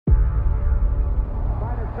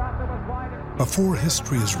Before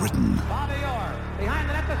history is written,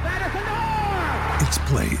 it's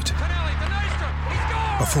played.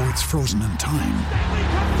 Before it's frozen in time,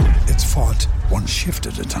 it's fought one shift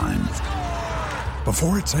at a time.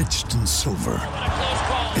 Before it's etched in silver,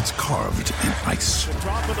 it's carved in ice.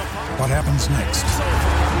 What happens next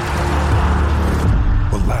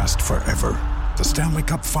will last forever. The Stanley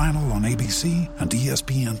Cup Final on ABC and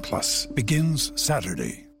ESPN Plus begins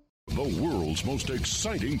Saturday. The world's most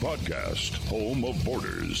exciting podcast, home of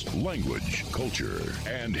borders, language, culture.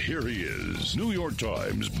 And here he is, New York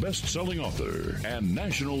Times best-selling author and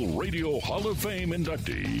National Radio Hall of Fame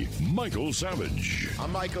inductee, Michael Savage.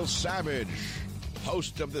 I'm Michael Savage,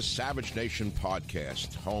 host of the Savage Nation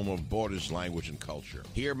podcast, home of borders, language, and culture.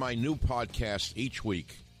 Hear my new podcast each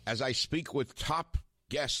week as I speak with top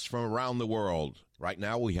guests from around the world. Right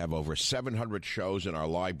now, we have over 700 shows in our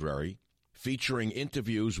library, featuring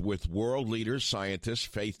interviews with world leaders, scientists,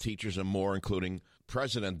 faith teachers, and more, including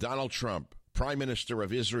President Donald Trump, Prime Minister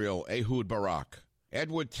of Israel, Ehud Barak,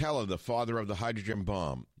 Edward Teller, the father of the hydrogen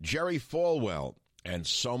bomb, Jerry Falwell, and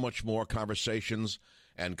so much more conversations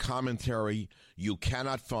and commentary you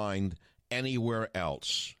cannot find anywhere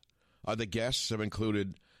else. Other guests have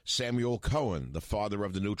included Samuel Cohen, the father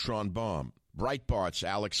of the neutron bomb, Breitbart's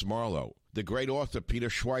Alex Marlowe, the great author Peter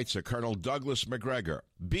Schweitzer, Colonel Douglas McGregor.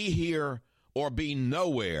 Be here or be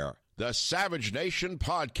nowhere. The Savage Nation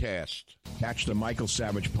Podcast. Catch the Michael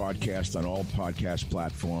Savage Podcast on all podcast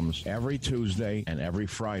platforms every Tuesday and every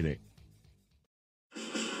Friday.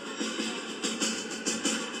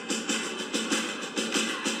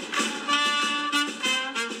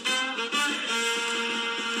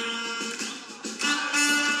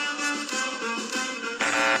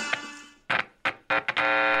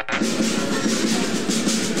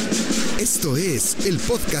 Esto es el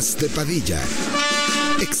podcast de Padilla,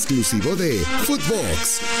 exclusivo de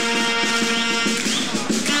Footbox.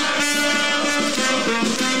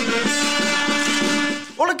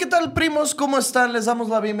 Hola, ¿qué tal, primos? ¿Cómo están? Les damos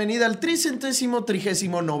la bienvenida al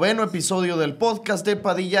 339º episodio del podcast de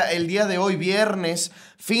Padilla. El día de hoy, viernes,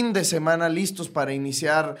 fin de semana, listos para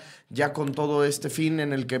iniciar ya con todo este fin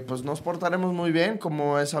en el que pues nos portaremos muy bien,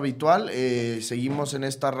 como es habitual. Seguimos en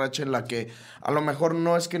esta racha en la que a lo mejor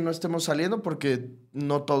no es que no estemos saliendo, porque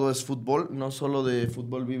no todo es fútbol, no solo de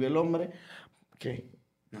fútbol vive el hombre. ¿Qué?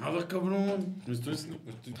 Nada, cabrón. Me estoy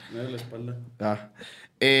de la espalda.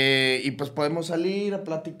 Y pues podemos salir a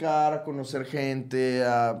platicar, a conocer gente,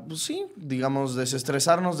 a, pues sí, digamos,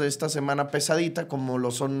 desestresarnos de esta semana pesadita, como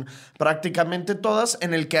lo son prácticamente todas,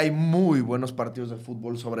 en el que hay muy buenos partidos de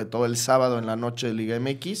fútbol, sobre todo el sábado en la noche de Liga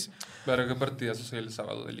MX. ¿Pero qué partidazos hay el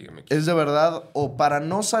sábado de Liga MX? Es de verdad, o para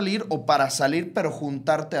no salir, o para salir, pero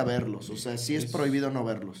juntarte a verlos. O sea, sí es prohibido no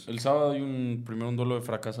verlos. El sábado hay primero un duelo de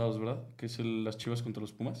fracasados, ¿verdad? Que es las Chivas contra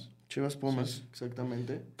los Pumas. Chivas Pumas, Sí.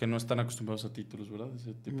 Exactamente. Que no están acostumbrados a títulos, ¿verdad?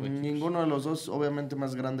 Ese tipo de equipos. Ninguno de los dos, obviamente,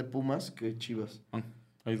 más grande Pumas que Chivas.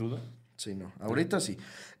 ¿Hay duda? Sí, no. Ahorita sí.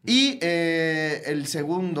 Y el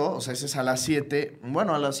segundo, o sea, ese es a las 7.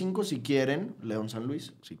 Bueno, a las 5 si quieren. León San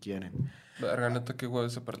Luis, si quieren. Verga, neta, qué guay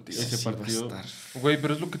ese partido. Ese Sí, partido. va a estar. Güey,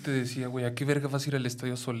 pero es lo que te decía, güey. ¿A qué verga vas a ir al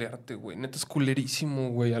estadio a solearte, güey? Neta es culerísimo,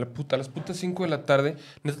 güey. A las putas 5 de la tarde,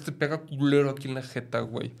 neta te pega culero aquí en la jeta,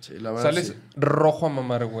 güey. Sí, la verdad. Sales sí. rojo a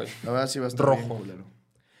mamar, güey. La verdad sí va a estar rojo. bien culero.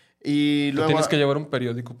 Y Te luego. tienes que llevar un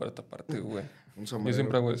periódico para taparte, güey. Un Yo sombrero.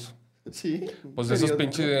 siempre hago eso. Sí. Pues de esos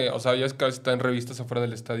pinches, o sea, ya es que a veces están revistas afuera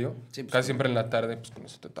del estadio. Sí, pues, casi siempre en la tarde, pues con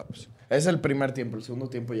eso te tapas. Es el primer tiempo. El segundo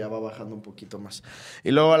tiempo ya va bajando un poquito más. Y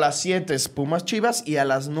luego a las 7 es Pumas Chivas. Y a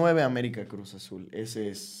las 9 América Cruz Azul. Ese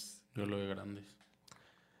es. Yo lo de grandes.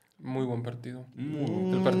 Muy buen partido.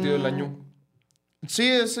 Muy El partido del año. Sí,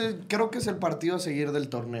 creo que es el partido a seguir del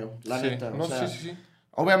torneo. La Sí. neta. No, o sea, sí.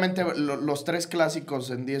 Obviamente los 3 clásicos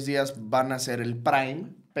en 10 días van a ser el prime,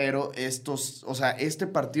 pero este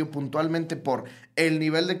partido puntualmente por el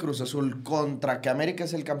nivel de Cruz Azul contra que América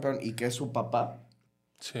es el campeón y que es su papá,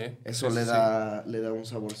 Sí. eso Sí, le sí, da un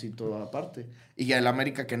saborcito aparte. Y ya el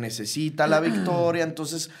América que necesita la victoria,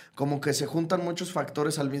 entonces como que se juntan muchos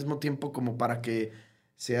factores al mismo tiempo como para que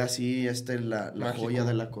sea así la Mágico. joya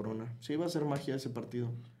de la corona. Sí, va a ser magia ese partido.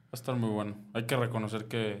 Va a estar muy bueno. Hay que reconocer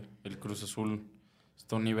que el Cruz Azul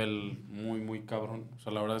está a un nivel muy, muy cabrón. O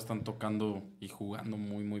sea, la verdad están tocando y jugando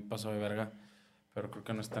muy, muy paso de verga. Pero creo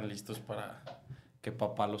que no están listos para que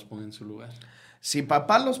papá los ponga en su lugar. Si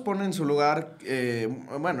papá los pone en su lugar,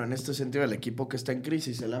 bueno, en este sentido el equipo que está en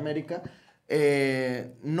crisis, el América,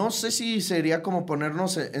 no sé si sería como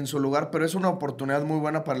ponernos en su lugar, pero es una oportunidad muy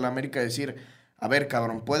buena para el América decir, a ver,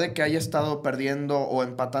 cabrón, puede que haya estado perdiendo o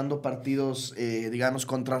empatando partidos, digamos,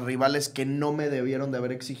 contra rivales que no me debieron de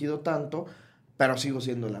haber exigido tanto, pero sigo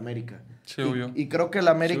siendo el América. Sí, obvio. Y creo que el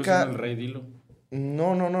América... Sigo siendo el rey, dilo.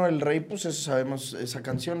 No, el Rey, pues eso sabemos, esa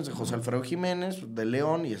canción es de José Alfredo Jiménez, de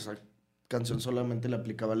León, y esa canción solamente le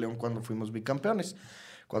aplicaba a León cuando fuimos bicampeones.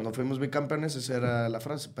 Cuando fuimos bicampeones esa era la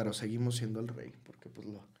frase, pero seguimos siendo el Rey, porque pues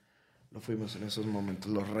lo fuimos en esos momentos,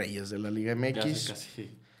 los reyes de la Liga MX. Ya hace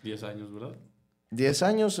casi 10 años, ¿verdad? 10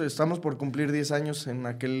 años, estamos por cumplir 10 años en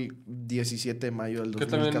aquel 17 de mayo del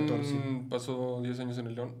 2014. Que también pasó 10 años en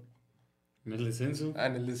el León. En el descenso.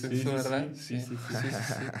 En el descenso, ¿verdad? Sí.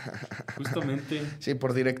 Justamente. Sí,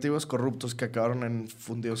 por directivos corruptos que acabaron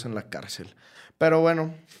fundidos en la cárcel. Pero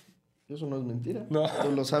bueno, eso no es mentira. No.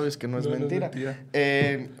 Tú lo sabes que no es mentira. No es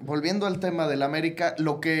mentira. Volviendo al tema del América,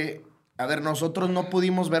 nosotros no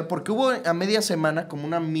pudimos ver, porque hubo a media semana como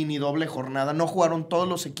una mini doble jornada, no jugaron todos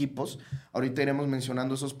los equipos, ahorita iremos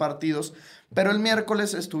mencionando esos partidos, pero el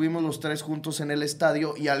miércoles estuvimos los tres juntos en el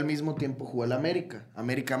estadio y al mismo tiempo jugó el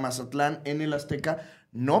América Mazatlán en el Azteca.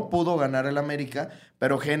 No pudo ganar el América,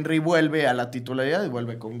 pero Henry vuelve a la titularidad y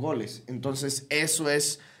vuelve con goles. Entonces eso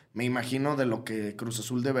es, me imagino, de lo que Cruz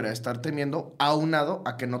Azul deberá estar temiendo, aunado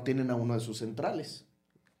a que no tienen a uno de sus centrales.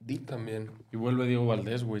 También. Y vuelve Diego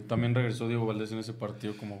Valdés, güey. También regresó Diego Valdés en ese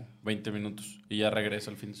partido como 20 minutos. Y ya regresa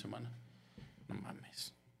el fin de semana. No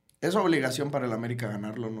mames. Es obligación para el América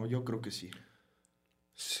ganarlo, ¿no? Yo creo que sí.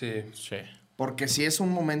 Sí. Porque sí es un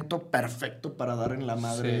momento perfecto para dar en la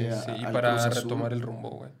madre y al para Cruz Azul. retomar el rumbo,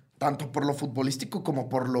 güey. Tanto por lo futbolístico como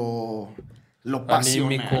por lo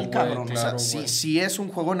pasional, anímico, cabrón. güey, claro, o sea, sí es un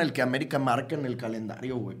juego en el que América marca en el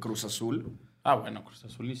calendario, güey. Cruz Azul. Ah, bueno, Cruz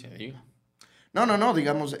Azul y se diga. No,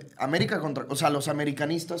 digamos, América contra... O sea, los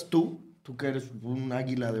americanistas, tú que eres un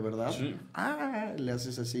águila de verdad. Sí. Le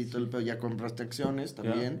haces así todo el pedo, ya compraste acciones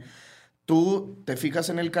también. Ya. Tú te fijas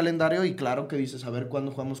en el calendario y claro que dices, a ver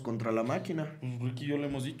cuándo jugamos contra la máquina. Pues Ricky y yo le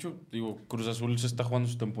hemos dicho, Cruz Azul se está jugando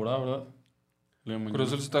su temporada, ¿verdad? Cruz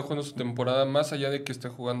Azul se está jugando su temporada, más allá de que esté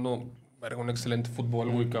jugando un excelente fútbol,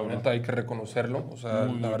 muy cabrón. Neta, hay que reconocerlo. O sea,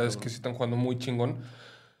 muy la verdad cabrón. es que sí están jugando muy chingón.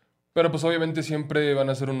 Pero pues obviamente siempre van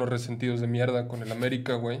a ser unos resentidos de mierda con el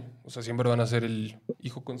América, güey. O sea, siempre van a ser el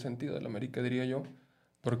hijo consentido del América, diría yo.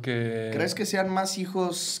 Porque... ¿Crees que sean más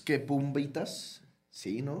hijos que Pumbitas?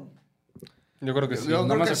 Sí, ¿no? Yo creo que sí. Yo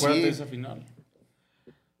Nada más creo que acuérdate sí. de esa final.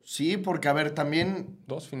 Sí, porque a ver, también...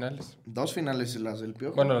 2 finales. 2 finales las del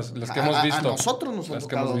Piojo. Bueno, las que hemos visto. A nosotros nos han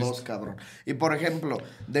tocado 2, cabrón. Y por ejemplo,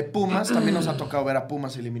 de Pumas también nos ha tocado ver a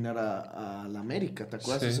Pumas eliminar a la América. ¿Te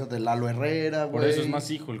acuerdas? Sí. Esa de Lalo Herrera, güey. Por eso es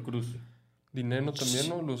más hijo el Cruz. Dineno también,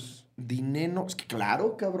 ¿no? Dineno. Es que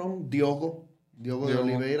claro, cabrón. Diogo de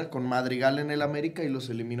Oliveira con Madrigal en el América y los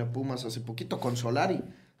elimina Pumas hace poquito con Solari.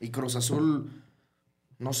 Y Cruz Azul,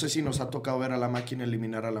 no sé si nos ha tocado ver a la máquina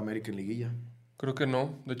eliminar a la América en liguilla. Creo que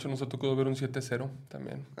no. De hecho, nos ha tocado ver un 7-0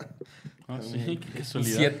 también. Ah, sí, qué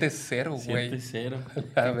casualidad. 7-0, güey. 7-0.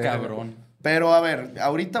 A Qué ver, cabrón. Pero a ver,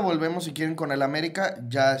 ahorita volvemos si quieren con el América.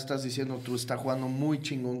 Ya estás diciendo, tú está jugando muy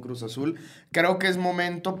chingón Cruz Azul. Creo que es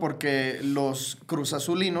momento porque los Cruz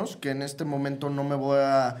Azulinos, que en este momento no me voy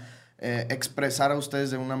a expresar a ustedes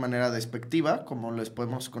de una manera despectiva, como les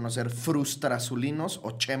podemos conocer frustrazulinos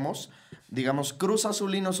o chemos, digamos Cruz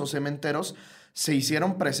Azulinos o cementeros, se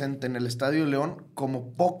hicieron presente en el Estadio León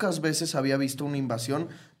como pocas veces había visto una invasión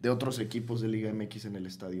de otros equipos de Liga MX en el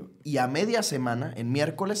estadio. Y a media semana, en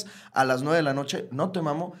miércoles, a las 9 de la noche, no te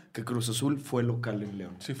mamo que Cruz Azul fue local en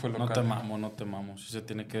León. Sí, fue local. No te mamo. Sí se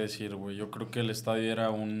tiene que decir, güey. Yo creo que el estadio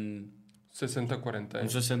era un 60-40. Un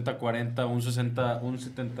 60-40, un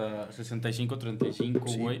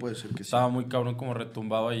 65-35, güey. Sí, puede ser que sí. Estaba muy cabrón como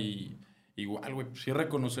retumbaba y igual, güey. Pues sí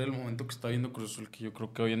reconocer el momento que está viendo Cruz Azul, que yo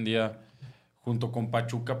creo que hoy en día, junto con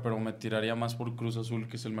Pachuca, pero me tiraría más por Cruz Azul,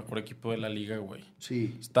 que es el mejor equipo de la liga, güey.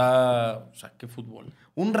 Sí. Está, o sea, qué fútbol.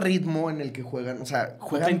 Un ritmo en el que juegan, o sea,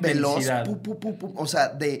 juegan Mucha veloz, intensidad. o sea,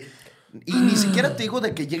 de... Y ni siquiera te digo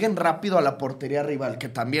de que lleguen rápido a la portería rival, que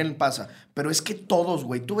también pasa, pero es que todos,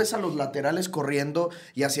 güey, tú ves a los laterales corriendo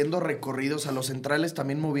y haciendo recorridos, a los centrales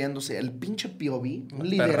también moviéndose, el pinche Piovi, un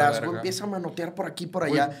liderazgo, empieza a manotear por aquí, por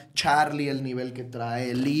allá, Güey. Charlie, el nivel que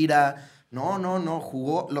trae, Lira, no,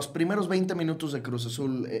 jugó, los primeros 20 minutos de Cruz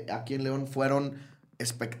Azul aquí en León fueron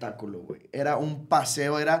espectáculo, güey, era un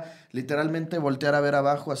paseo, era literalmente voltear a ver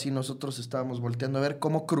abajo, así nosotros estábamos volteando a ver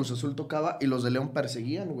cómo Cruz Azul tocaba y los de León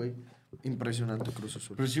perseguían, güey. Impresionante Cruz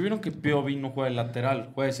Azul. Pero si vieron que Piovi no juega de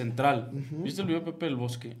lateral, juega de central. ¿Viste el video de Pepe del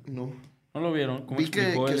Bosque? No. ¿No lo vieron? ¿Cómo Vi que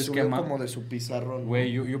explicó el subió esquema? como de su pizarrón.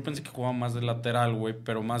 Güey, yo pensé que jugaba más de lateral, güey,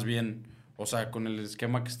 pero más bien, o sea, con el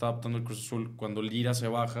esquema que está adaptando el Cruz Azul, cuando Lira se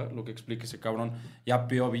baja, lo que explica ese cabrón, ya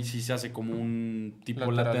Piovi sí se hace como un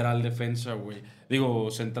tipo lateral defensa, güey.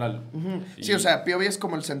 Digo, central. Sí, o sea, Piovi es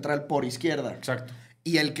como el central por izquierda. Exacto.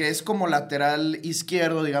 Y el que es como lateral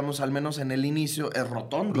izquierdo, digamos, al menos en el inicio, es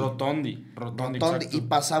Rotondi. Rotondi, exacto. Y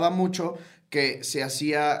pasaba mucho que se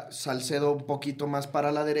hacía Salcedo un poquito más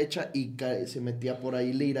para la derecha y se metía por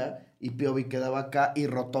ahí Lira y Piovi quedaba acá y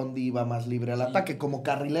Rotondi iba más libre al ataque, como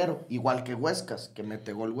carrilero, igual que Huescas, que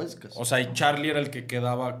mete gol Huescas. O sea, y Charlie era el que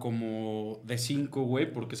quedaba como de 5,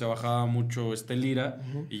 güey, porque se bajaba mucho Lira,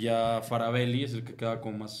 y ya Farabelli es el que queda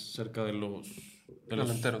como más cerca de los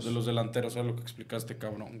delanteros, ¿sabes lo que explicaste,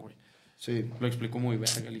 cabrón, güey? Sí. Lo explicó muy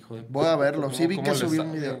verga el hijo de... Voy a verlo. Sí vi que subió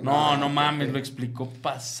un video. No mames, lo explicó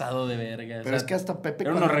pasado de verga. Pero o sea, es que hasta Pepe...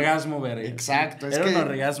 Era un orgasmo, verga. Exacto. Era un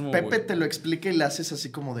orgasmo, Pepe güey. te lo explica y le haces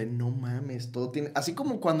así como de, no mames, todo tiene... Así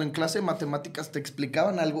como cuando en clase de matemáticas te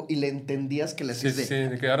explicaban algo y le entendías que le hacías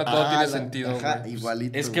de que ahora todo tiene sentido, Ajá, güey.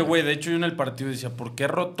 igualito. Es que, güey, de hecho yo en el partido decía, ¿por qué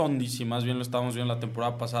Rotondi, si más bien lo estábamos viendo la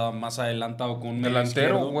temporada pasada, más adelantado con un medio delantero,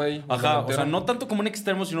 izquierdo? güey. Ajá, Delantero. o sea, no tanto como un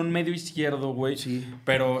extremo, sino un medio izquierdo, güey. Sí.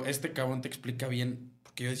 Pero este cabrón te explica bien,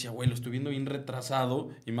 porque yo decía, güey, lo estoy viendo bien retrasado,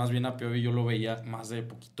 y más bien a Piovi yo lo veía más de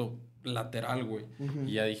poquito lateral, güey.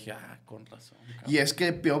 Y ya dije, con razón, cabrón. Y es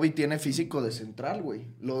que Piovi tiene físico de central, güey.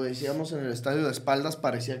 Lo decíamos en el estadio de espaldas,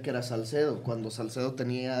 parecía que era Salcedo, cuando Salcedo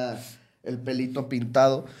tenía el pelito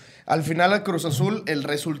pintado. Al final a Cruz Azul el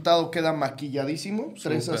resultado queda maquilladísimo,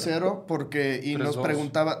 3-0, porque... Y 3-2. nos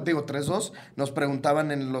preguntaba, 3-2, nos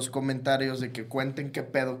preguntaban en los comentarios de que cuenten qué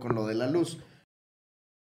pedo con lo de la luz.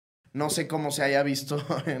 No sé cómo se haya visto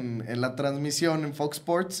en la transmisión en Fox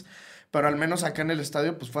Sports, pero al menos acá en el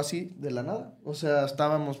estadio pues fue así de la nada. O sea,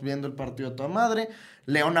 estábamos viendo el partido a toda madre.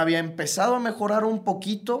 León había empezado a mejorar un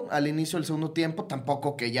poquito al inicio del segundo tiempo.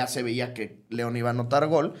 Tampoco que ya se veía que León iba a anotar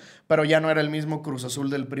gol, pero ya no era el mismo Cruz Azul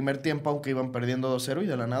del primer tiempo, aunque iban perdiendo 2-0 y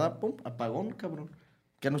de la nada, pum, apagón, cabrón.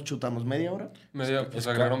 ¿Qué nos chutamos? ¿Media hora? Pues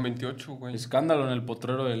agregaron 28, güey. Escándalo en el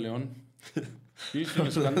potrero de León. Sí, es un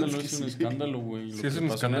escándalo, güey. Sí, es un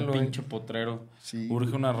escándalo, el pinche potrero. Sí.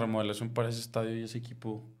 Urge una remodelación para ese estadio y ese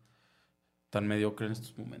equipo tan mediocre en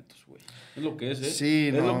estos momentos, güey. Es lo que es, ¿eh? Sí,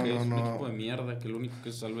 es no, lo que es, no. un equipo de mierda, que lo único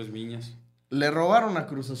que se salva es Viñas. Le robaron a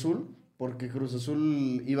Cruz Azul, porque Cruz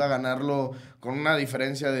Azul iba a ganarlo con una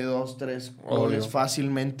diferencia de 2-3 goles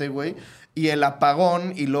fácilmente, güey. Y el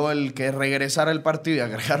apagón, y luego el que regresara el partido y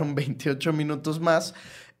agregaron 28 minutos más,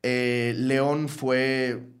 León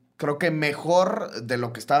fue... Creo que mejor de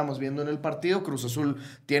lo que estábamos viendo en el partido. Cruz Azul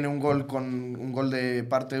tiene un gol de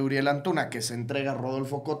parte de Uriel Antuna que se entrega a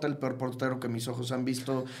Rodolfo Cota, el peor portero que mis ojos han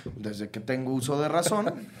visto desde que tengo uso de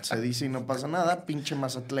razón. Se dice y no pasa nada. Pinche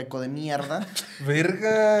mazatleco de mierda.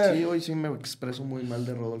 ¡Verga! Sí, hoy sí me expreso muy mal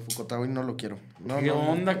de Rodolfo Cota. Hoy no lo quiero. ¿Qué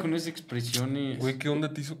onda con esas expresiones? Güey, ¿qué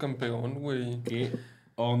onda te hizo campeón, güey? ¿Qué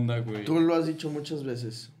onda, güey? Tú lo has dicho muchas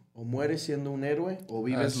veces. O mueres siendo un héroe o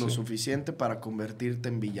vives lo sí. suficiente para convertirte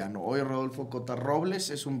en villano. Hoy Rodolfo Cota Robles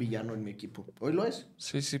es un villano en mi equipo. Hoy lo es.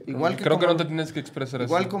 Sí, Igual que creo que como- no te tienes que expresar así.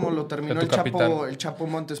 Igual como lo terminó De tu capitán. el Chapo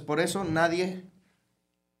Montes. Por eso nadie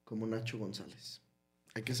como Nacho González.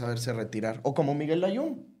 Hay que saberse retirar. O como Miguel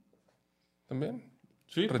Layún. También.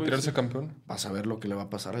 Sí, Retirarse pues, campeón. Vas a ver lo que le va a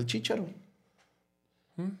pasar al Chícharo.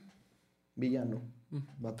 Villano.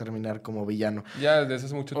 Va a terminar como villano. Ya desde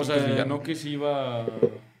hace mucho o tiempo es sea, villano. no que sí iba a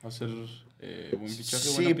hacer buen fichaje,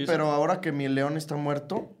 Sí, buena pieza. pero ahora que mi León está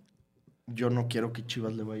muerto, yo no quiero que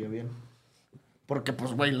Chivas le vaya bien. Porque,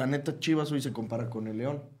 pues, güey, la neta, Chivas hoy se compara con el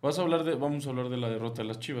León. Vamos a hablar de la derrota de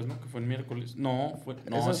las Chivas, ¿no? Que fue el miércoles. No,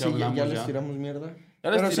 Esa sí sí, hablamos ya les tiramos mierda. Ya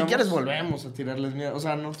les Pero si tiramos. quieres volvemos a tirarles mierda. O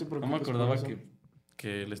sea, no te No preocupes. me acordaba por eso.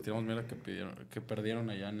 que les tiramos mierda que perdieron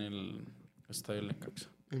allá en el estadio Necaxa.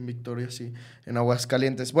 En Victoria, sí. En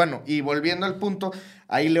Aguascalientes. Bueno, y volviendo al punto,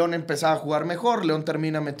 ahí León empezaba a jugar mejor. León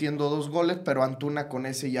termina metiendo 2 goles, pero Antuna con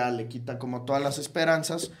ese ya le quita como todas las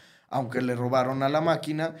esperanzas, aunque le robaron a la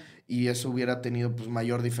máquina, y eso hubiera tenido pues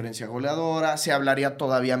mayor diferencia goleadora. Se hablaría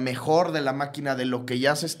todavía mejor de la máquina de lo que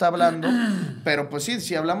ya se está hablando. Pero pues sí,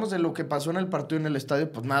 si hablamos de lo que pasó en el partido en el estadio,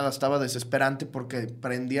 pues nada, estaba desesperante porque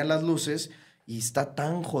prendían las luces. Y está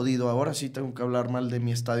tan jodido, ahora sí tengo que hablar mal de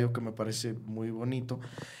mi estadio que me parece muy bonito.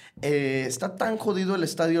 Está tan jodido el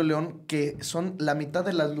Estadio León que son la mitad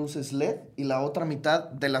de las luces LED y la otra mitad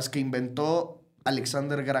de las que inventó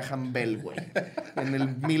Alexander Graham Bell, güey. En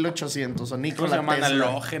el 1800, o ¿Cómo Nikola se llaman? Tesla.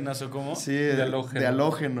 ¿Halógenas o cómo? Sí, De halógeno. de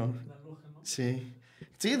halógeno. Sí.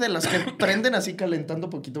 Sí, de las que prenden así calentando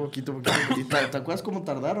poquito. ¿Te acuerdas cómo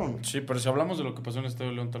tardaron? Sí, pero si hablamos de lo que pasó en el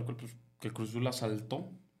Estadio León, tal cual, pues que Cruz Azul asaltó,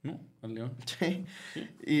 ¿no? Al León. Sí.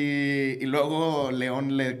 Y luego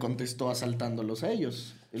León le contestó asaltándolos a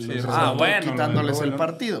ellos. Y los asaltó quitándoles el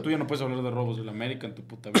partido. Tú ya no puedes hablar de robos del América en tu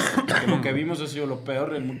puta vida. Porque lo que vimos ha sido lo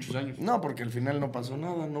peor en muchos años. No, porque al final no pasó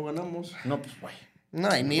nada, no ganamos. No, pues, güey. No,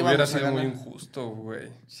 y ni Hubiera íbamos a sido muy ganar. injusto, güey.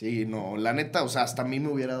 Sí, no, la neta, o sea, hasta a mí me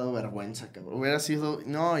hubiera dado vergüenza, cabrón. Hubiera sido,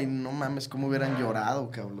 no, y no mames, cómo hubieran llorado,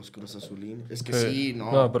 cabrón, los Cruz Azulinos. Es que sí, no.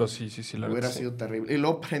 No, pero sí, la Hubiera verdad, sí. sido terrible. Y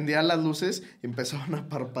luego prendían las luces y empezaban a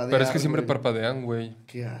parpadear. Pero es que siempre güey. parpadean, güey.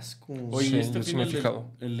 Qué asco. Oye, Sí, ¿este yo sí me he final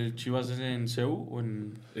fijado. el de Chivas es en CEU o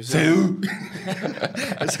en... ¡Seú!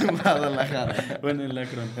 Es en Guadalajara. O en el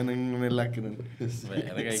Akron. En el Akron. Sí,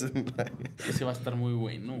 Verga, es en- Ese va a estar muy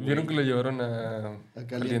bueno, güey. ¿Vieron que lo llevaron a A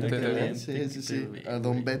Caliente? Caliente. Sí. A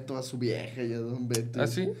Don Beto, a su vieja y a Don Beto. ¿Ah,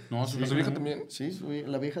 sí? No, ¿A su vieja también? Sí,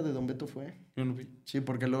 la vieja de Don Beto fue. Yo no vi. Sí,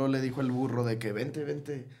 porque luego le dijo el burro de que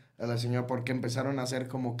vente a la señora, porque empezaron a hacer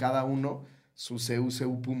como cada uno su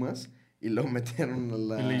CU Pumas y lo metieron a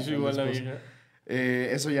la. Y le hizo igual a la esposa. vieja.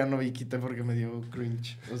 Eso ya no vi, quité porque me dio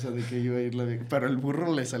cringe. O sea, de que iba a ir la vieja. Pero el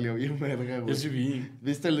burro le salió bien verga, güey. Yo sí vi.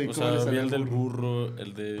 ¿Viste el de O cómo le sea, vi salió el del burro,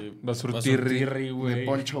 el de... Basurtirri, güey. De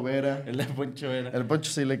Poncho Vera. El de Poncho era. El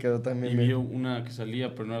Poncho sí le quedó Y también vi bien. una que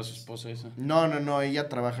salía, pero no era su esposa esa. No, ella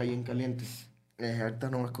trabaja ahí en Caliente. Ahorita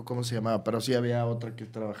no me acuerdo cómo se llamaba, pero sí había otra que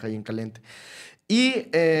trabaja ahí en Caliente. Y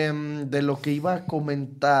de lo que iba a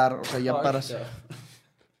comentar, o sea, ya Ay, para... ya.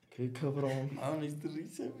 Qué cabrón. Ah, me diste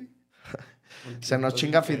risa, güey. Se nos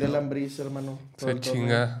chinga Fidel Ambriz, hermano. Todo Se el torneo.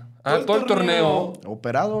 chinga. Ah, todo el torneo.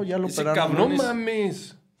 Operado, ya lo Ese operaron. No cabrón es-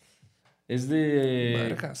 mames. Es de...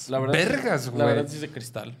 Vergas. La verdad, Vergas, La güey. verdad sí es de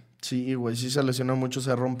cristal. Sí, güey, sí se lesionó mucho.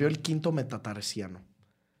 Se rompió el quinto metatarsiano.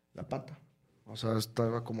 La pata. O sea,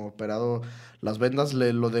 estaba como operado. Las vendas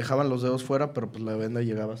lo dejaban los dedos fuera, pero pues la venda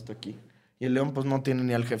llegaba hasta aquí. Y el León pues no tiene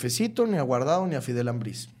ni al jefecito, ni a Guardado, ni a Fidel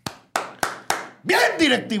Ambriz. ¡Bien,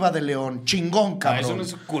 directiva de León! ¡Chingón, Ah, cabrón! eso no es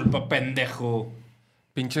su culpa, pendejo.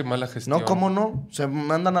 Pinche mala gestión. No, ¿cómo no? Se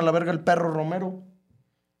mandan a la verga el perro Romero.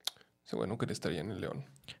 Ese güey no quería estar ahí en el León.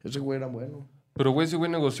 Ese güey era bueno. Pero, güey, ese güey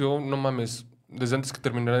negoció, no mames, desde antes que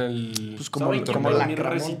terminara el... Pues como, ¿Saben el- quién como la también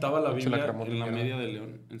Cramón. recitaba la Pinche Biblia lacramón, en la mierda. media de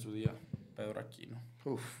León en su día? Pedro Aquino.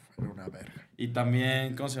 Uf, era una verga. Y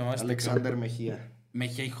también, ¿cómo se llamaba este? Alexander Mejía.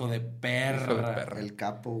 Mejía, hijo de perra. Hijo de perra. El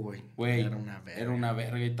capo, güey. Güey, Era una verga. era una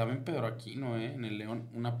verga. Y también Pedro Aquino, en el León.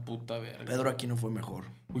 Una puta verga. Pedro aquí no fue mejor.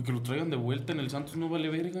 Uy, que lo traigan de vuelta en el Santos no vale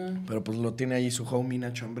verga. Pero pues lo tiene ahí su homie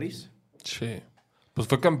Nacho Ambriz. Sí. Pues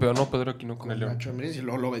fue campeón, ¿no? Pedro Aquino con el León. Nacho Ambriz y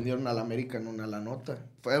luego lo vendieron al América en una la nota.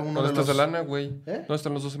 Fue uno ¿Dónde de está los... esa lana, güey? ¿Eh? ¿Dónde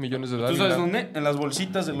están los 12 millones de ¿Tú dólares? sabes dónde? En las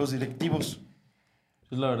bolsitas de los directivos.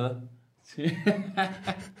 Es la verdad. Sí.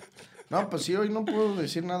 No, pues sí, hoy no puedo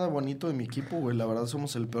decir nada bonito de mi equipo, güey. La verdad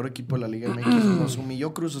somos el peor equipo de la Liga MX. Nos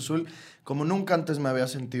humilló Cruz Azul como nunca antes me había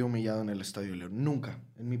sentido humillado en el Estadio León. Nunca.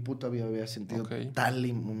 En mi puta vida había sentido Ok. tal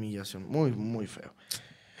humillación. Muy, muy feo.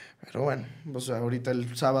 Pero bueno, pues ahorita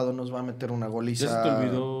el sábado nos va a meter una goliza ¿Ya se te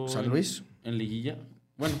olvidó San Luis. En liguilla?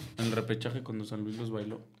 Bueno, en el repechaje cuando San Luis los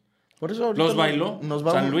bailó. Por eso ahorita ¿Los bailó? Nos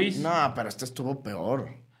va ¿San Luis? No, pero este estuvo peor.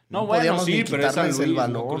 No, bueno, podíamos sí, ni pero es San quitarles Luis, el no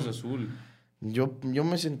balón. Cruz Azul. Yo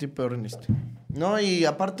me sentí peor en este. No, y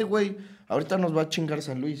aparte, güey, ahorita nos va a chingar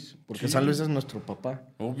San Luis, porque Sí. San Luis es nuestro papá.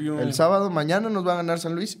 Obvio. El sábado, mañana nos va a ganar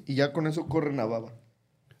San Luis y ya con eso corren a baba.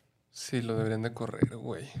 Sí, lo deberían de correr,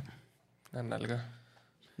 güey. La nalga.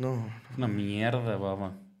 No, Una mierda,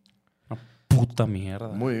 baba. Una puta mierda.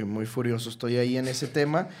 muy, muy furioso estoy ahí en ese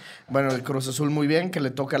tema. Bueno, el Cruz Azul muy bien, que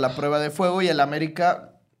le toca la prueba de fuego y el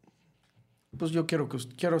América, pues yo quiero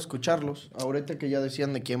escucharlos. Ahorita que ya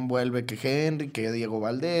decían de quién vuelve, que Henry, que Diego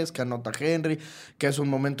Valdés, que anota Henry, que es un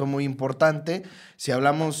momento muy importante. Si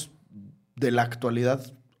hablamos de la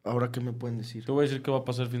actualidad, ¿ahora qué me pueden decir? Te voy a decir qué va a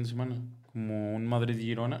pasar el fin de semana. Como un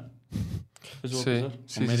Madrid-Girona. Eso va Sí, a pasar.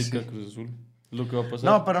 sí, América, sí. Cruz Azul. Es lo que va a pasar.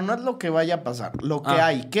 No, pero no es lo que vaya a pasar, lo que Ah.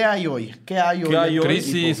 hay. ¿Qué hay hoy? ¿Qué hay hoy? ¿Qué hay hoy?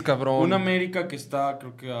 Crisis, Tipo, cabrón. Un América que está,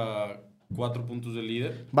 creo que a 4 puntos del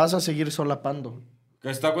líder. Vas a seguir solapando. Que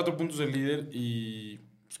está a 4 puntos del líder y...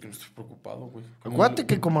 Pues que no estoy preocupado, güey. Como- Acuérdate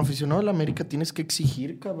que como aficionado de la América tienes que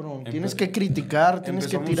exigir, cabrón. Empe- Tienes que criticar, tienes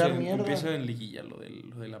que Empezamos tirar en- mierda. Empieza en liguilla lo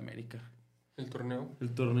del América. El torneo.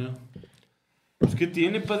 El torneo. Pues, ¿qué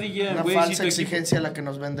tiene, Padilla? Una güey? falsa Si tu equipo- exigencia la que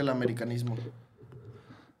nos vende el americanismo.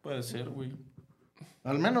 Puede ser, güey.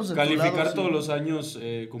 Al menos de tu Calificar lado, sí. todos los años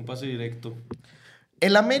con pase directo.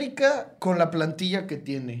 El América, con la plantilla que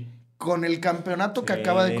tiene, con el campeonato que Sí,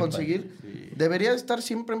 acaba de conseguir, sí. debería estar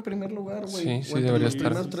siempre en primer lugar, güey. Sí, O sí, entre debería los estar.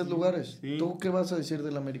 primeros 3 lugares. Sí. ¿Tú qué vas a decir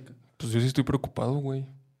del América? Pues yo sí estoy preocupado, güey.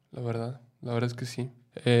 La verdad. La verdad es que sí.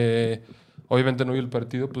 Obviamente no vi el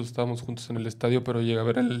partido, pues estábamos juntos en el estadio, pero llegué a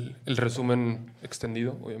ver el resumen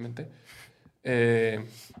extendido, obviamente.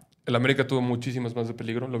 El América tuvo muchísimas más de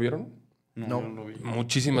peligro, ¿lo vieron? No. No lo vi.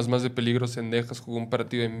 Muchísimas más de peligro. Cendejas jugó un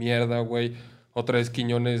partido de mierda, güey. Otra vez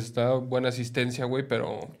Quiñones está buena asistencia, güey,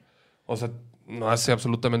 pero, o sea, no hace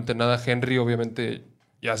absolutamente nada. Henry, obviamente,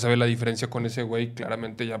 ya se ve la diferencia con ese güey.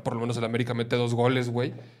 Claramente ya por lo menos el América mete 2 goles,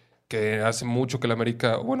 güey. Que hace mucho que el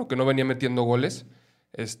América, bueno, que no venía metiendo goles.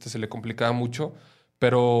 Se le complicaba mucho.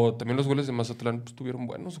 Pero también los goles de Mazatlán pues, tuvieron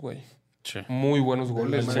buenos, güey. Sí. Muy buenos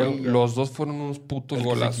goles. Los dos fueron unos putos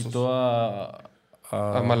golazos. Se quitó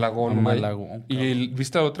a Malagón, güey. Y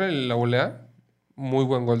 ¿viste la otra, la volea? Muy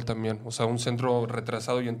buen gol también. O sea, un centro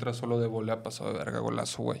retrasado y entra solo de volea, pasado de verga,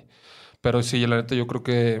 golazo, güey. Pero sí, la neta, yo creo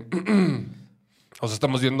que... o sea,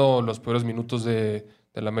 estamos viendo los peores minutos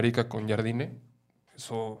del América con Jardine.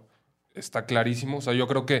 Eso está clarísimo. O sea, yo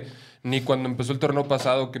creo que ni cuando empezó el torneo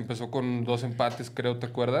pasado, que empezó con 2 empates, creo, ¿te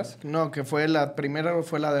acuerdas? No, que fue la primera,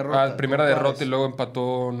 fue la derrota. Primera derrota y luego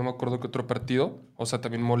empató, no me acuerdo qué otro partido. O sea,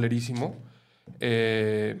 también molerísimo.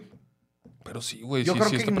 Pero sí, güey, yo sí, creo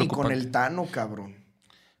sí que está ni preocupante. con el Tano, cabrón.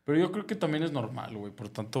 Pero yo creo que también es normal, güey, por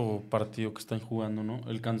tanto partido que están jugando, ¿no?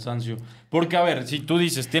 El cansancio. Porque, a ver, si tú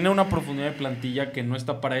dices, tiene una profundidad de plantilla que no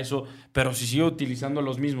está para eso, pero si sigue utilizando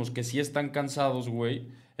los mismos que sí están cansados, güey,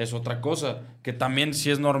 es otra cosa. Que también sí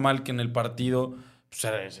es normal que en el partido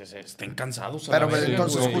estén cansados. Pero vez,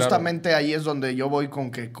 entonces güey, justamente claro. Ahí es donde yo voy con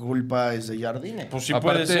que culpa es de Jardine. Pues sí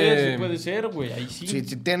Aparte, puede ser, güey, ahí sí.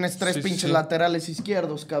 Si tienes 3 pinches laterales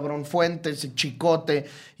izquierdos, cabrón, Fuentes, Chicote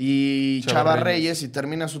y Chava Reyes, y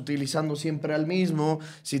terminas utilizando siempre al mismo.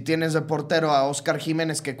 Si tienes de portero a Oscar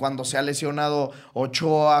Jiménez, que cuando se ha lesionado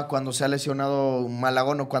Ochoa, cuando se ha lesionado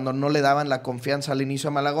Malagón o cuando no le daban la confianza al inicio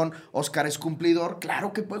a Malagón, Oscar es cumplidor,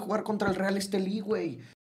 claro que puede jugar contra el Real Estelí, güey.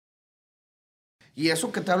 Y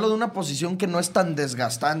eso que te hablo de una posición que no es tan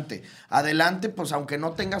desgastante. Adelante, pues aunque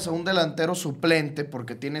no tengas a un delantero suplente,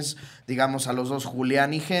 porque tienes, digamos, a los dos,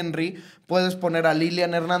 Julián y Henry, puedes poner a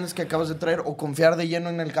Lilian Hernández que acabas de traer o confiar de lleno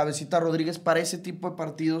en el Cabecita Rodríguez para ese tipo de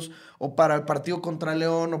partidos o para el partido contra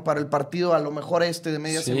León o para el partido a lo mejor de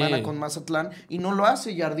media semana con Mazatlán. Y no lo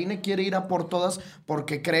hace. Jardine quiere ir a por todas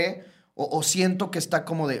porque cree o siento que está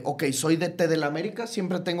como de, ok, soy DT del América,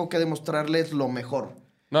 siempre tengo que demostrarles lo mejor.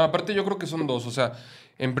 No, aparte yo creo que son 2. O sea,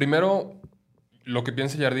 en primero, lo que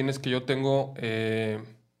piensa Jardín es que yo tengo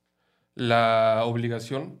la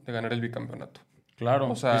obligación de ganar el bicampeonato. Claro,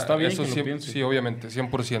 o sea, está bien eso que lo piense. Sí, obviamente,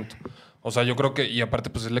 100%. O sea, yo creo que, y aparte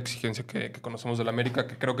pues es la exigencia que conocemos del América,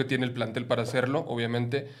 que creo que tiene el plantel para hacerlo,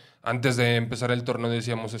 obviamente. Antes de empezar el torneo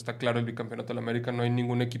decíamos, está claro el bicampeonato del América, no hay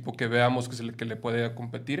ningún equipo que veamos que le pueda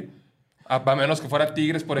competir. A menos que fuera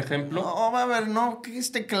Tigres, por ejemplo. No, a ver, no que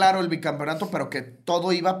esté claro el bicampeonato, pero que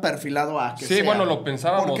todo iba perfilado a que sea. Sí, bueno, lo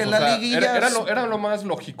pensábamos. Porque la liguilla era lo más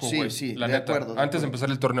lógico, güey. Sí, la de neta, acuerdo. antes de empezar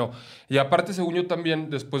el torneo. Y aparte, según yo también,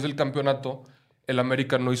 después del campeonato, el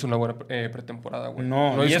América no hizo una buena pretemporada, güey.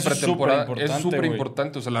 No hizo eso pretemporada. Es súper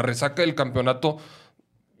importante. O sea, la resaca del campeonato,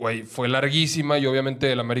 güey, fue larguísima y obviamente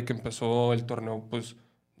el América empezó el torneo, pues,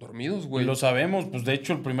 dormidos, güey. Y lo sabemos, pues de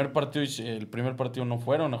hecho el primer partido no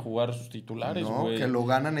fueron a jugar sus titulares, güey. No, que lo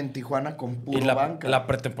ganan en Tijuana con puro y banca. La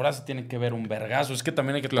pretemporada se tiene que ver un vergazo. Es que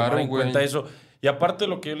también hay que tomar en cuenta eso. Y aparte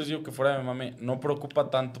lo que yo les digo que fuera de mame, no preocupa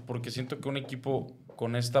tanto porque siento que un equipo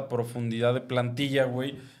con esta profundidad de plantilla,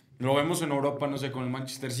 güey, lo vemos en Europa, no sé, con el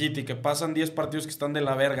Manchester City, que pasan 10 partidos que están de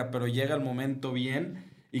la verga, pero llega el momento bien.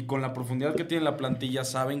 Y con la profundidad que tiene la plantilla,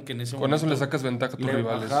 saben que en ese momento... Con eso le sacas ventaja a tus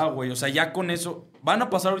rivales. Ajá, güey. O sea, ya con eso... Van a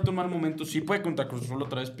pasar ahorita un mal momento. Sí puede contra Cruz Azul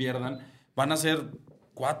otra vez pierdan. Van a ser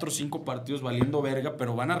 4 o 5 partidos valiendo verga,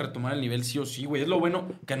 pero van a retomar el nivel sí o sí, güey. Es lo bueno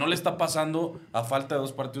que no le está pasando a falta de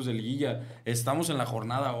 2 partidos de liguilla. Estamos en la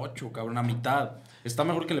jornada 8, cabrón, a mitad. Está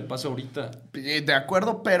mejor que le pase ahorita. De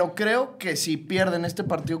acuerdo, pero creo que si pierden este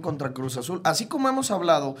partido contra Cruz Azul, así como hemos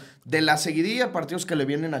hablado de la seguidilla de partidos que le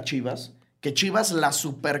vienen a Chivas... Que Chivas la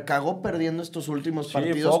super cagó perdiendo estos últimos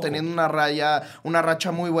partidos, teniendo una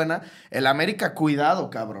racha muy buena. El América, cuidado,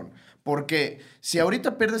 cabrón. Porque si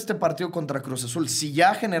ahorita pierde este partido contra Cruz Azul, si ya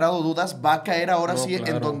ha generado dudas, va a caer ahora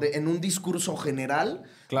en un discurso general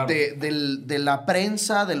de la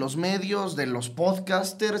prensa, de los medios, de los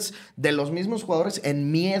podcasters, de los mismos jugadores,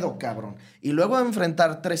 en miedo, cabrón. Y luego de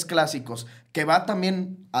enfrentar 3 clásicos, que va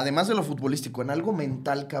también, además de lo futbolístico, en algo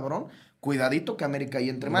mental, cabrón. Cuidadito que América ahí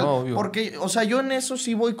entre mal. No, porque, o sea, yo en eso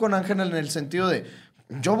sí voy con Ángel en el sentido de...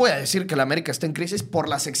 Yo voy a decir que el América está en crisis por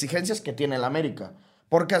las exigencias que tiene el América.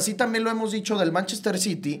 Porque así también lo hemos dicho del Manchester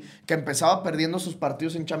City, que empezaba perdiendo sus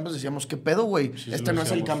partidos en Champions. Decíamos, ¿qué pedo, güey? Sí, no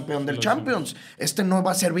es el campeón del Champions. No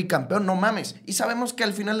va a ser bicampeón, no mames. Y sabemos que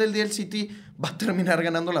al final del día el City va a terminar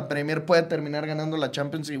ganando la Premier, puede terminar ganando la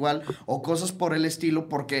Champions igual, o cosas por el estilo,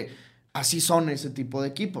 porque... Así son ese tipo de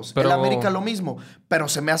equipos. El América lo mismo. Pero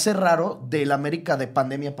se me hace raro del América de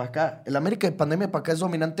pandemia para acá. El América de pandemia para acá es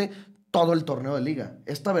dominante todo el torneo de Liga.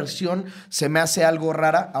 Esta versión se me hace algo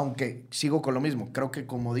rara, aunque sigo con lo mismo. Creo que,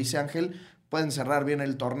 como dice Ángel, pueden cerrar bien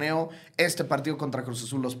el torneo. Este partido contra Cruz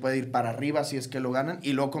Azul los puede ir para arriba si es que lo ganan.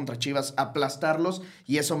 Y luego contra Chivas aplastarlos.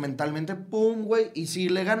 Y eso mentalmente, ¡pum, güey! Y si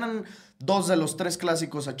le ganan 2 de los 3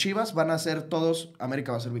 clásicos a Chivas, van a ser todos...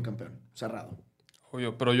 América va a ser bicampeón. Cerrado.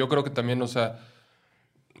 Obvio, pero yo creo que también, o sea...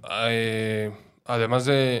 además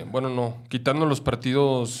de... Bueno, no. Quitando los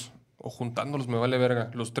partidos o juntándolos, me vale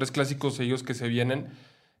verga. Los 3 clásicos seguidos que se vienen,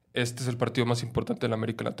 este es el partido más importante de la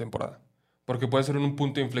América en la temporada. Porque puede ser un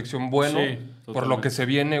punto de inflexión bueno por lo que se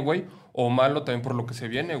viene, güey, o malo también por lo que se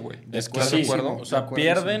viene, güey. Es que sí, o sea,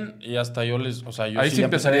 pierden y hasta yo les... O sea, yo ahí sí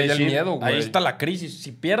empezaría ya el miedo, güey. Ahí está la crisis.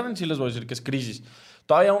 Si pierden, sí les voy a decir que es crisis.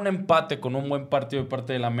 Todavía un empate con un buen partido de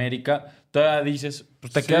parte del América, todavía dices,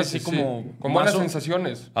 pues te quedas así como... Con buenas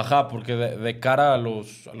sensaciones. Ajá, porque de cara a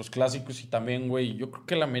los clásicos y también, güey, yo creo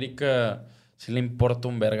que el América sí le importa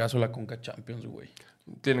un vergazo la Conca Champions, güey.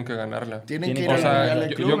 Tienen que ganarla. Tienen que ir a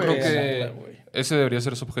yo creo que ese debería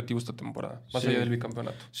ser su objetivo esta temporada, más allá del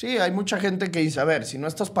bicampeonato. Sí, hay mucha gente que dice, a ver, si no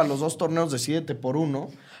estás para los 2 torneos, decídete por uno,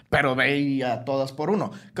 pero ve a todas por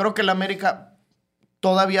uno. Creo que el América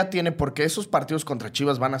todavía tiene, porque esos partidos contra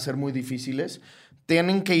Chivas van a ser muy difíciles,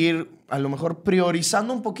 tienen que ir a lo mejor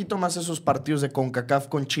priorizando un poquito más esos partidos de CONCACAF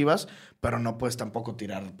con Chivas, pero no puedes tampoco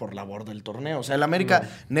tirar por la borda del torneo. O sea, el América,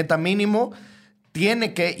 neta mínimo...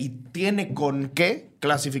 tiene que y tiene con qué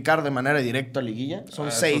clasificar de manera directa a Liguilla.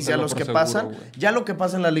 Son 6 ya los que pasan. Güey. Ya lo que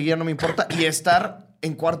pasa en la Liguilla no me importa. Y estar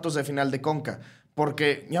en cuartos de final de Conca.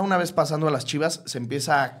 Porque ya una vez pasando a las Chivas, se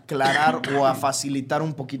empieza a aclarar o a facilitar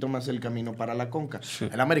un poquito más el camino para la Conca. Sí.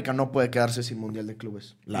 El América no puede quedarse sin Mundial de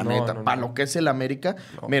Clubes. La neta. Para lo que es el América.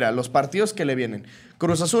 No. Mira, los partidos que le vienen.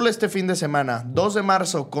 Cruz Azul este fin de semana. 2 de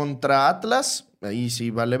marzo contra Atlas. Ahí sí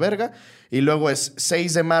vale verga. Y luego es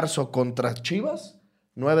 6 de marzo contra Chivas.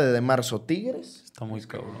 9 de marzo Tigres. Está muy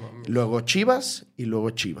cabrón. Luego Chivas y luego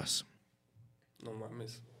Chivas. No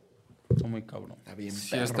mames. Está muy cabrón. Está bien sí,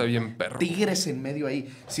 perro. Está bien perro. Tigres en medio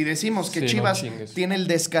ahí. Si decimos que Chivas tiene el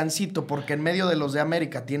descansito porque en medio de los de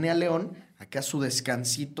América tiene a León, acá su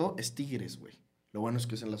descansito es Tigres, güey. Lo bueno es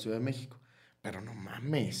que es en la Ciudad de México. Pero no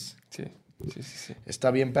mames. Sí.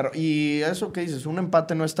 Está bien, pero... Y eso que dices, un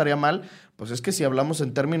empate no estaría mal. Pues es que si hablamos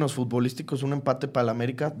en términos futbolísticos, un empate para la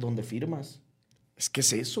América, ¿dónde firmas? Es que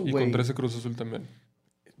es eso, güey. Y contra ese Cruz Azul también.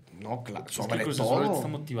 No, claro, es sobre que Cruz Azul está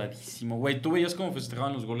motivadísimo, güey. Tú veías cómo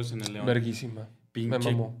festejaban los goles en el León. Verguísima. Pinche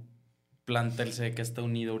me mamó. Plantel se ve que está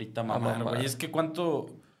unido ahorita, mamá, güey. Es que cuánto...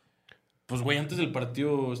 Pues, güey, antes del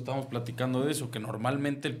partido estábamos platicando de eso, que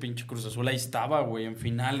normalmente el pinche Cruz Azul ahí estaba, güey, en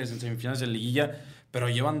finales, en semifinales de liguilla, pero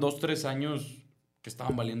llevan 2-3 años que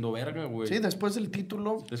estaban valiendo verga, güey. Sí, después del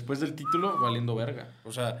título. Después del título, valiendo verga.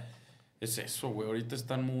 O sea, es eso, güey. Ahorita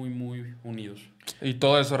están muy, muy unidos. Y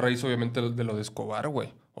todo eso a raíz, obviamente, de lo de Escobar,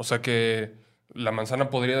 güey. O sea que la manzana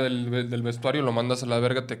podrida del vestuario lo mandas a la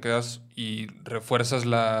verga, te quedas y refuerzas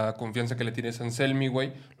la confianza que le tienes a Anselmi,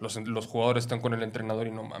 güey. Los jugadores están con el entrenador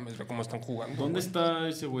y no mames, ve cómo están jugando. ¿Dónde está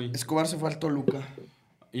ese güey? Escobar se fue al Toluca.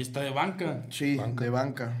 Y está de banca. Sí, de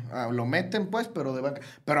banca. Lo meten, pues, pero de banca.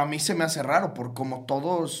 Pero a mí se me hace raro, por como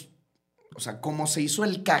todos... O sea, como se hizo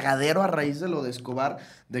el cagadero a raíz de lo de Escobar,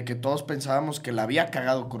 de que todos pensábamos que la había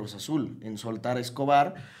cagado Cruz Azul en soltar a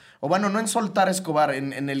Escobar. O bueno, no en soltar a Escobar,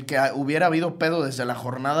 en el que hubiera habido pedo desde la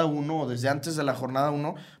jornada 1 o desde antes de la jornada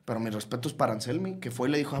 1. Pero mi respeto es para Anselmi, que fue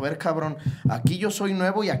y le dijo, a ver, cabrón, aquí yo soy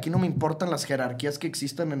nuevo y aquí no me importan las jerarquías que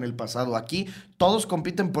existan en el pasado. Aquí todos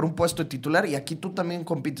compiten por un puesto de titular y aquí tú también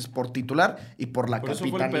compites por titular y por la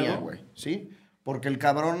capitanía, güey. ¿Sí? Porque el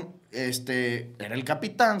cabrón era el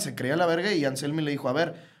capitán, se creía la verga y Anselmi le dijo, a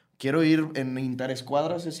ver, quiero ir en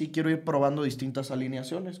interescuadras, así, quiero ir probando distintas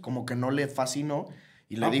alineaciones. Como que no le fascinó.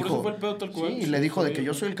 Y le dijo, por eso fue el pedo tal cual. Sí, y le dijo de que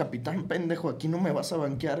yo soy el capitán, pendejo, aquí no me vas a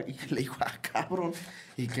banquear. Y le dijo, cabrón.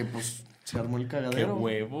 Y que pues se armó el cagadero. Qué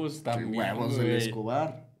huevos también. Qué huevos del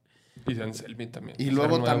Escobar. Y de Anselmi también. Y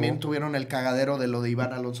luego también tuvieron el cagadero de lo de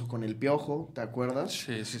Iván Alonso con el Piojo, ¿te acuerdas?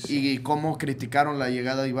 Sí. Y cómo criticaron la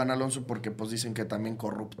llegada de Iván Alonso porque pues dicen que también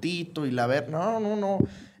corruptito y la ver... No.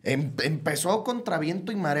 Empezó contra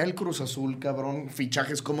viento y marea el Cruz Azul, cabrón.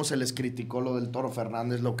 Fichajes, cómo se les criticó lo del Toro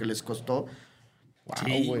Fernández, lo que les costó. Wow,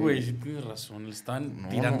 sí, güey, sí tienes razón. Le estaban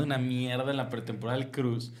tirando una mierda en la pretemporada del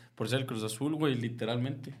Cruz por ser el Cruz Azul, güey,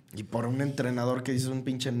 literalmente. Y por un entrenador que dice un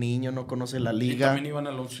pinche niño, no conoce la liga. Y también iban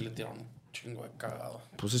a los y le tiraron un chingo de cagado.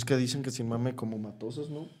 Pues es que dicen que sin mame como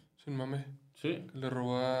Matosas, ¿no? Sin mame. Sí. Le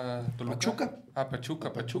robó a Toluca.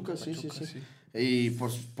 Pachuca. Pachuca, sí. Y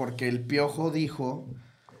pues porque el Piojo dijo...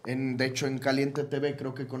 de hecho, en Caliente TV,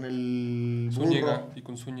 creo que con el Zúñiga, y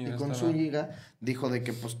con Zúñiga dijo de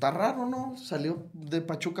que pues está raro, ¿no? Salió de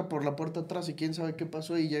Pachuca por la puerta atrás y quién sabe qué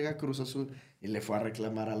pasó y llega a Cruz Azul y le fue a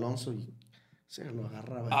reclamar a Alonso y Se lo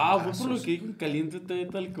agarra. Fue por lo que dijo en Caliente TV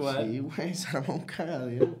tal cual. Sí, güey, se armó un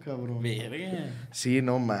cagadero, cabrón. Verga. Sí,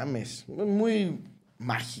 no mames. Muy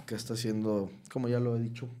mágica está siendo, como ya lo he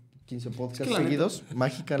dicho, 15 podcasts seguidos.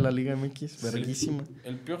 Mágica la Liga MX, verguísima.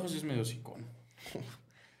 El Piojo sí es medio sicón.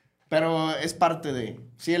 Pero es parte de...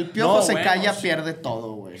 Si el Piojo se calla, pierde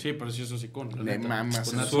todo, güey. Sí, pero sí es sicón. Le mamas.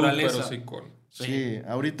 Con naturaleza. Sí,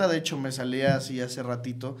 ahorita de hecho me salía así hace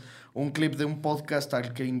ratito un clip de un podcast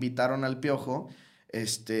al que invitaron al Piojo,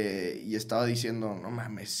 y estaba diciendo, no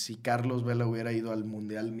mames, si Carlos Vela hubiera ido al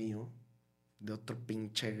Mundial mío, de otro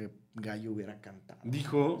pinche gallo hubiera cantado.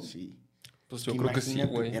 ¿Dijo? Sí. Pues yo creo que sí,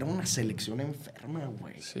 güey. Era una selección enferma,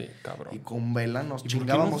 güey. Sí, cabrón. Y con Vela nos ¿Y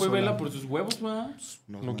chingábamos. por qué no fue Vela por sus huevos, va?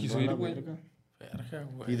 No quiso ir, güey. Verga,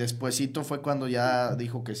 güey. Y despuesito fue cuando ya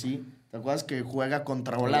dijo que sí. ¿Te acuerdas que juega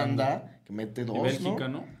contra Holanda? Que mete 2, Bélgica,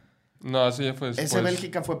 ¿no? No, ese ya fue después. Ese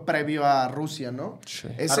Bélgica fue previo a Rusia, ¿no? Sí.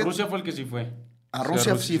 A Rusia fue el que sí fue. A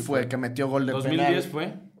Rusia sí fue, que metió gol de 2010 penal.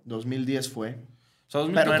 fue. 2010 fue. O sea,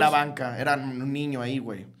 2014... Pero era banca, era un niño ahí,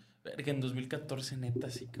 güey. Verga, en 2014 neta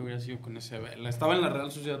sí que hubiera sido con ese Vela. Estaba en la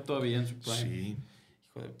Real Sociedad todavía en su prime. Sí.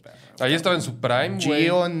 Hijo de perra. Ahí estaba en su prime, güey.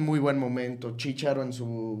 Gio en muy buen momento. Chicharo en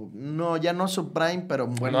su... No, ya no su prime, pero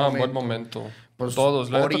en buen momento. En buen momento. Pues todos,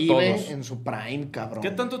 la neta, Oribe todos. en su prime, cabrón. ¿Qué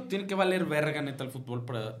tanto tiene que valer verga neta el fútbol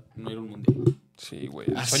para no ir a un mundial? Sí, güey.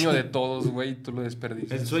 El sueño de todos, güey, tú lo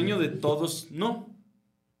desperdicias. El sueño de todos, no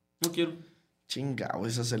quiero. Chingao,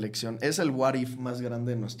 esa selección. Es el what if más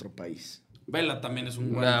grande de nuestro país. Vela también es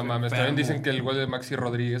un Nah, mames, también enfermo. dicen que el gol de Maxi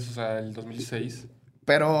Rodríguez, o sea, el 2006.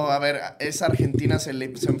 Pero, a ver, esa Argentina se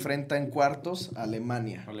enfrenta en cuartos a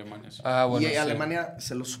Alemania. Alemania, sí. Bueno, Y sí. Alemania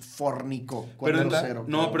se los fornicó. Pero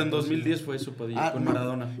 4-0. pero en 2010 fue eso, Padilla, con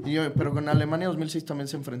Maradona. Pero con Alemania 2006 también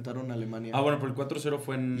se enfrentaron a Alemania. Bueno, pero el 4-0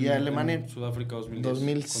 fue en, Alemania, en Sudáfrica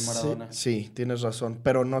 2010 con Maradona. Sí, tienes razón.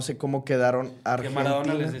 Pero no sé cómo quedaron Argentina. Que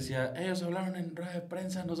Maradona les decía, ellos hablaron en rueda de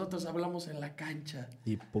prensa, nosotros hablamos en la cancha.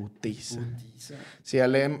 Y putiza. Putiza. Sí,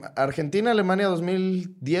 Argentina, Alemania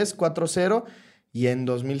 2010, 4-0. Y en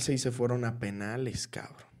 2006 se fueron a penales,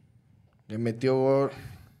 cabrón. Le metió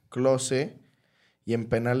Klose. Y en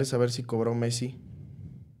penales a ver si cobró Messi.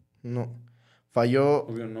 No. Falló.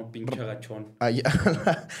 Obvio, no, pinche agachón.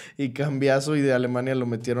 Ayala y Cambiazo. Y de Alemania lo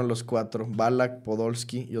metieron los 4. Ballack,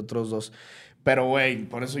 Podolski y otros 2. Pero, güey,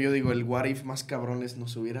 por eso yo digo, el what if más cabrones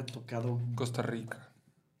nos hubiera tocado. Costa Rica.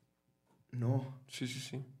 No. Sí.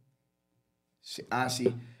 Sí.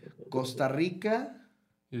 Sí. Costa Rica.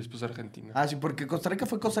 Y después Argentina. Sí, porque Costa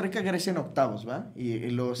Rica, Grecia en octavos, ¿va? Y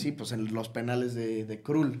luego sí, pues en los penales de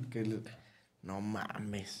Cruz. No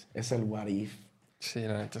mames. Es el what if. Sí,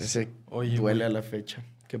 la neta. Ese Oye, duele güey. a la fecha.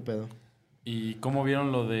 ¿Qué pedo? ¿Y cómo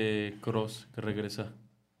vieron lo de Cruz que regresa?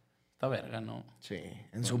 Está verga, ¿no? Sí.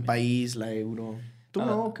 En su país, la Euro. ¿Tú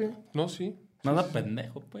no o qué? No, sí. Nada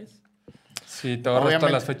pendejo, pues. Sí, te ahorras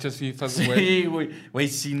todas las fechas FIFA, güey. Sí, güey. Güey,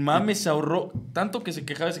 sin mames se ahorró. Tanto que se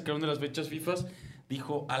quejaba ese cabrón de las fechas FIFA.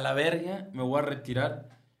 Dijo, a la verga, me voy a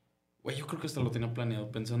retirar. Güey, yo creo que hasta lo tenía planeado,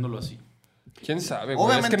 pensándolo así. ¿Quién sabe, güey?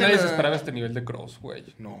 Obviamente es que nadie se esperaba este nivel de Cruz, güey.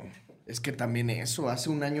 No, es que también eso. Hace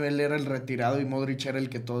un año él era el retirado y Modric era el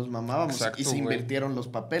que todos mamábamos. Exacto, y se güey. invirtieron los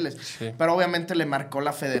papeles. Sí. Pero obviamente le marcó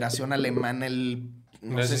la Federación Alemana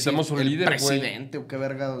Necesitamos un el líder, güey. presidente o qué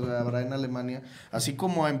verga habrá en Alemania. Así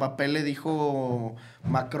como a Mbappé le dijo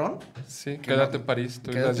Macron. Sí, Que quédate no- en París, te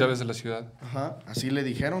doy quédate. las llaves de la ciudad. Ajá, así le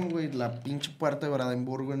dijeron, güey. La pinche puerta de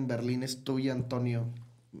Brandenburgo en Berlín es tuya, Antonio.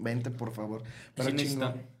 Vente, por favor. Pero Sí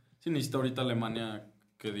chingón. necesita ahorita Alemania,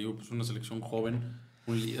 que digo, pues una selección joven,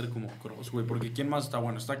 un líder como Cruz, güey. Porque ¿quién más está?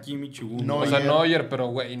 Bueno, está Kimmich, Hugo. No, O sea, Neuer. Neuer, pero,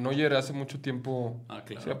 güey, Neuer hace mucho tiempo... Claro.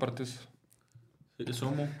 Sí, aparte es... Es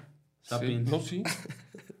Homo. Sí. Sapiens. No, sí.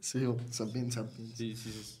 Sí, sapiens. Sí.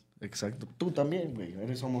 Exacto. Tú también, güey.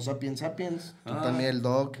 Eres Homo sapiens. Tú Ah. también, el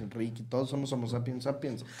Doc, Enrique, todos somos Homo sapiens.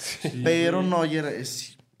 Sí, Pero güey. Neuer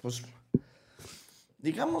es, pues,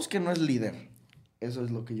 digamos que no es líder. Eso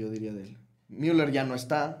es lo que yo diría de él. Müller ya no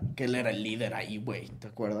está, que él era el líder ahí, güey. ¿Te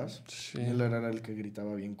acuerdas? Sí. Müller era el que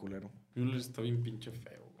gritaba bien culero. Müller está bien pinche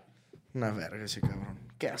feo, güey. Una verga ese cabrón.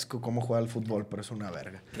 Qué asco cómo juega al fútbol, pero es una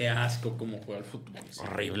verga. Qué asco cómo juega el fútbol. Sí.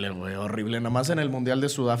 Horrible, güey, horrible. Nada más en el Mundial de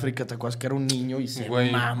Sudáfrica, ¿te acuerdas que era un niño y se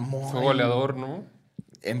Güey, mamó? fue ahí? goleador, ¿no?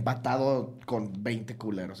 Empatado con 20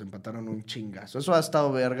 culeros. Empataron un chingazo. Eso ha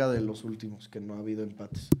estado verga de los últimos, que no ha habido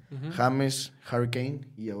empates. James, Hurricane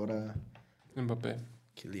y ahora Mbappé.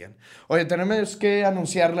 Kylian. Oye, tenemos que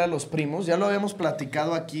anunciarle a los primos. Ya lo habíamos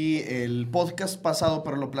platicado aquí el podcast pasado,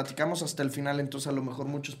 pero lo platicamos hasta el final, entonces a lo mejor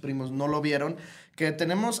muchos primos no lo vieron. Que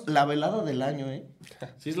tenemos la velada del año, ¿eh?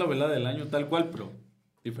 Sí, es la velada del año, tal cual, pero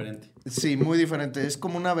Diferente. Sí, muy diferente. Es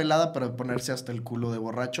como una velada para ponerse hasta el culo de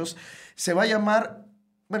borrachos. Se va a llamar...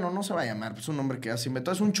 Bueno, no se va a llamar, es un nombre que ya se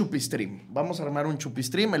inventó. Es un chupistream. Vamos a armar un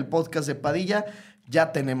chupistream, el podcast de Padilla.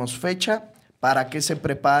 Ya tenemos fecha para que se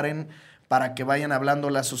preparen, para que vayan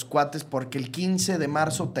hablándole a sus cuates, porque el 15 de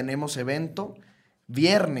marzo tenemos evento.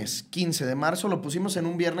 Viernes 15 de marzo, lo pusimos en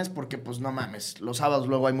un viernes porque pues no mames, los sábados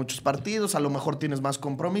luego hay muchos partidos, a lo mejor tienes más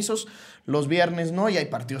compromisos, los viernes no, y hay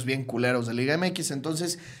partidos bien culeros de Liga MX,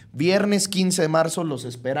 entonces viernes 15 de marzo los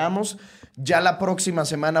esperamos. Ya la próxima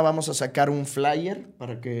semana vamos a sacar un flyer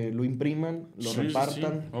para que lo impriman, lo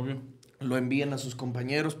repartan. Sí, obvio. Lo envíen a sus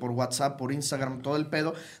compañeros por WhatsApp, por Instagram, todo el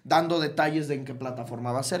pedo, dando detalles de en qué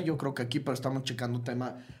plataforma va a ser. Yo creo que aquí, pero estamos checando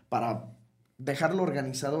tema para dejarlo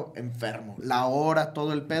organizado enfermo. La hora,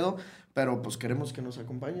 todo el pedo, pero pues queremos que nos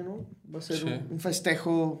acompañen, ¿no? Va a ser un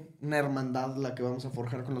festejo, una hermandad la que vamos a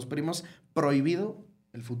forjar con los primos. Prohibido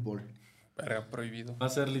el fútbol. Verga, prohibido. Va a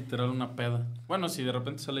ser literal una peda. Bueno, si de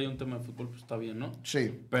repente sale ahí un tema de fútbol, pues está bien, ¿no?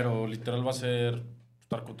 Sí. Pero literal va a ser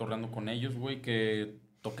estar cotorreando con ellos, güey, que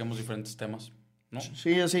toquemos diferentes temas, ¿no?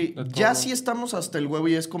 Sí, así. Ya sí estamos hasta el huevo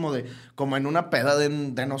y es como en una peda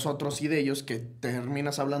de nosotros y de ellos que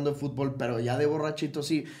terminas hablando de fútbol, pero ya de borrachito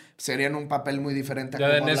sí serían un papel muy diferente a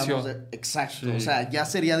ya como de hablamos necio. Exacto. Sí. O sea, ya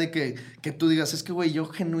sería de que tú digas, es que güey, yo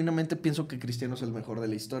genuinamente pienso que Cristiano es el mejor de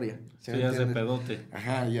la historia. Sí, ya es de pedote.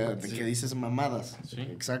 Ajá, ya, de que dices mamadas. Sí.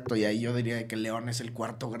 Exacto, y ahí yo diría que León es el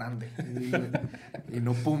cuarto grande y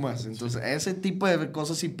no Pumas. Entonces, ese tipo de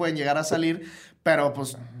cosas sí pueden llegar a salir, pero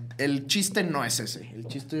pues el chiste no es ese. El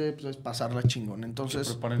chiste pues, es pasarla chingón. Entonces,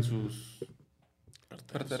 Que preparen sus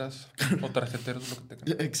Carteras o tarjeteros, lo que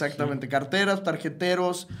tengan. exactamente, carteras,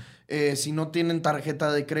 tarjeteros. Si no tienen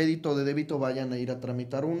tarjeta de crédito o de débito, vayan a ir a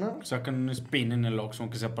tramitar una. sacan un spin en el Oxxo,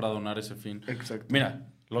 aunque sea para donar ese fin. Exacto. Mira,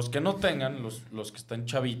 los que no tengan, los que están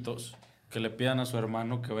chavitos, que le pidan a su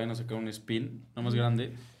hermano que vayan a sacar un spin, no más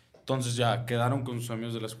grande. Entonces ya quedaron con sus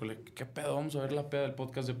amigos de la escuela. ¿Qué pedo? Vamos a ver la peda del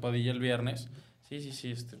podcast de Padilla el viernes. Sí.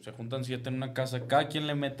 Se juntan 7 en una casa. Cada quien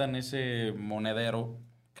le metan ese monedero,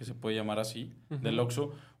 que se puede llamar así, del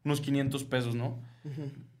Oxxo, unos 500 pesos, ¿no?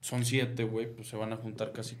 Son 7, güey, pues se van a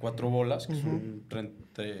juntar casi 4 bolas, que son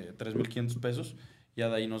 3,500 pesos. Ya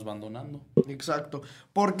de ahí nos van donando. Exacto.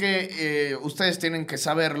 Porque ustedes tienen que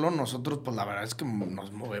saberlo. Nosotros, pues la verdad es que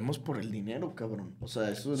nos movemos por el dinero, cabrón. O sea,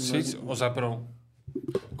 eso Sí, no es... o sea, pero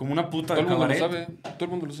Como una puta todo de el mundo lo cabaret. sabe. Todo el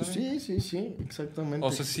mundo lo sabe. Sí, exactamente.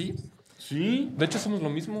 O sea, sí. Sí. De hecho, somos lo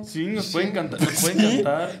mismo. Sí, nos Sí. pueden cantar. Nos pueden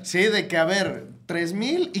cantar. Sí, de que, a ver,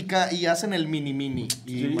 3,000 y hacen el mini.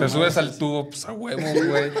 Y Te subes al tubo, pues a huevo,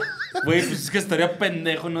 güey. Güey, pues es que estaría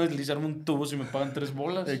pendejo no deslizarme un tubo si me pagan 3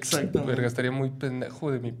 bolas. Exactamente. Verga, estaría muy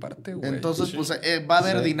pendejo de mi parte, güey. Entonces, pues va a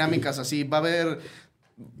haber dinámicas así. Va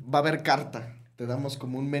a haber carta. Te damos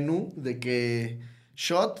como un menú de que...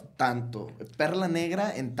 Shot, tanto. Perla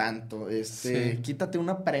negra, en tanto. Quítate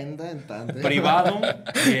una prenda, en tanto. Privado,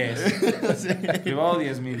 10. Privado,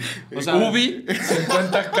 10,000. O sea, Ubi,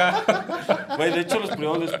 50K. güey, de hecho, los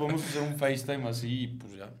privados les podemos hacer un FaceTime así y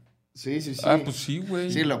pues ya. Sí. Ah, pues sí, güey.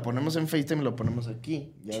 Sí, lo ponemos en FaceTime y lo ponemos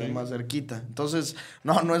aquí, ya Sí. más cerquita. Entonces,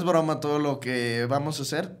 no es broma todo lo que vamos a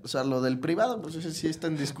hacer. O sea, lo del privado, pues ese sí está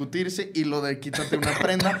en discutirse. Y lo de quítate una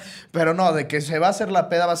prenda. Pero no, de que se va a hacer la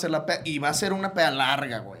peda, va a ser la peda. Y va a ser una peda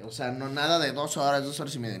larga, güey. O sea, no nada de 2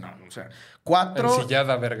 horas y media. No, o sea, 4.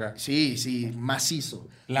 Ensillada, verga. Sí, macizo.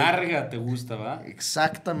 Larga te gusta, ¿va?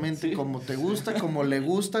 Exactamente, Sí. como te gusta, como le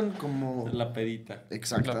gustan, como... La pedita.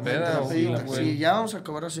 Exactamente. La peda, la pedita. sí, güey. Sí, ya vamos a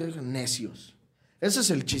acabar así, necios. Ese es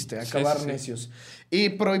el chiste, acabar sí. necios. Y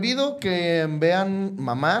prohibido que vean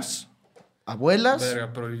mamás, abuelas,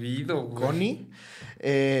 Verga, prohibido, güey. Connie,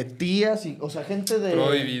 tías, o sea, gente de...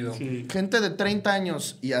 Prohibido. Sí. Gente de 30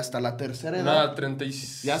 años y hasta la tercera edad. Nada,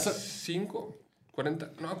 35,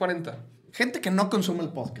 40. No, 40. Gente que no consume el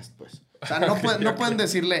podcast, pues. O sea, no pueden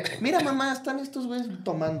decirle, mira, mamá, están estos güeyes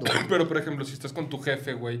tomando. Pero, por ejemplo, si estás con tu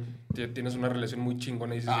jefe, güey, tienes una relación muy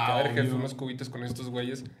chingona y dices, a ver, jefe, obvio. unos cubitos con estos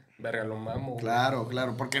güeyes, verga, lo mamo. güey. Claro,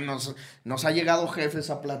 porque nos ha llegado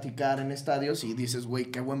jefes a platicar en estadios y dices, güey,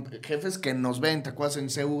 qué buen... Jefes que nos ven, ¿te acuerdas en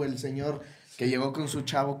CU el señor que llegó con su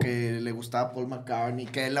chavo que le gustaba Paul McCartney,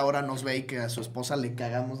 que él ahora nos ve y que a su esposa le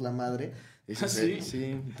cagamos la madre? Dices,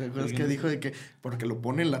 ¿Sí? ¿te acuerdas que dijo de que... Porque lo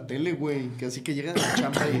pone en la tele, güey, que así que llega a la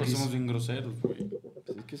chamba y Pues dice, somos bien groseros, güey.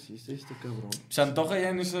 que sí, este cabrón. Se antoja ya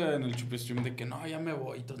en el chupestream de que no, ya me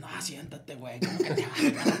voy. Y tú, no, siéntate, güey. ¿Cómo que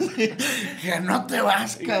te vas? Que no te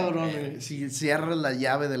vas, cabrón. Si cierras la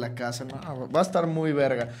llave de la casa, no, va a estar muy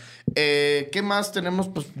verga. ¿Qué más tenemos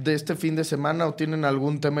pues, de este fin de semana? ¿O tienen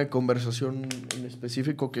algún tema de conversación en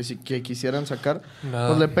específico que quisieran sacar? Nada.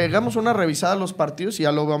 Pues le pegamos una revisada a los partidos y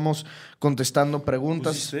ya lo vamos contestando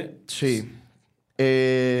preguntas. ¿Sí? Sí.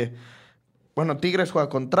 Bueno, Tigres juega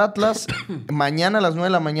contra Atlas. Mañana a las 9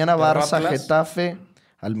 de la mañana, Barça, Atlas? Getafe,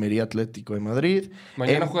 Almería, Atlético de Madrid.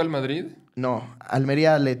 ¿Mañana juega el Madrid? No,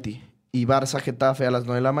 Almería, Atleti. Y Barça, Getafe a las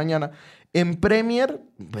 9 de la mañana. En Premier,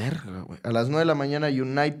 verga, güey. A las 9 de la mañana,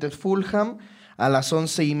 United, Fulham. A las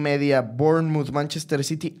 11:30, Bournemouth, Manchester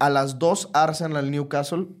City. A las 2, Arsenal,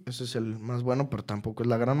 Newcastle. Ese es el más bueno, pero tampoco es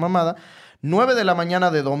la gran mamada. 9 de la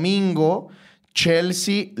mañana de domingo,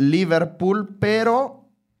 Chelsea, Liverpool, pero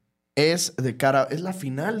es la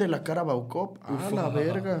final de la Carabao Cup. La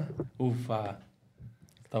verga. Ufa.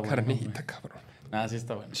 Está bueno. Carnita, cabrón. Sí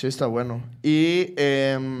está bueno. Sí, está bueno. Y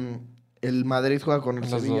el Madrid juega con el A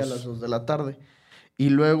las Sevilla 2. a las 2 de la tarde. Y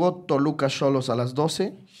luego Toluca Xolos a las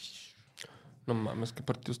 12. No mames, qué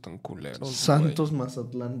partidos tan culeros. Santos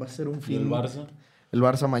Mazatlán. Va a ser un ¿Y fin. el Barça? El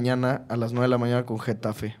Barça mañana a las 9 de la mañana con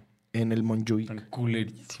Getafe en el Montjuic. Están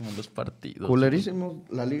culerísimos los partidos. Culerísimo.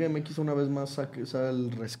 La Liga MX una vez más saca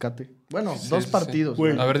el rescate. Bueno, Sí, 2 sí, partidos. sí.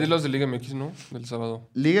 ¿no? A ver, di los de Liga MX, ¿no? Del sábado.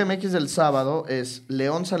 Liga MX del sábado es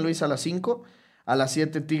León San Luis a las 5. A las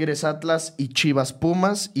 7 Tigres Atlas y Chivas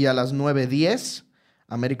Pumas. Y a las 9:10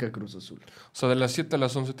 América Cruz Azul. O sea, de las 7 a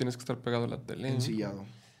las 11 tienes que estar pegado a la tele. Ensillado.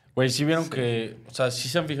 Güey, sí vieron que... O sea, sí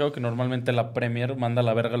se han fijado que normalmente la Premier manda a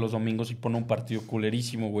la verga los domingos y pone un partido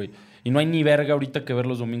culerísimo, güey. Y no hay ni verga ahorita que ver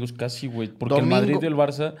los domingos casi, güey. Porque Domingo. el Madrid y el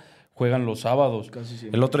Barça juegan los sábados. Casi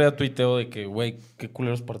siempre. El otro día tuiteo de que, güey, qué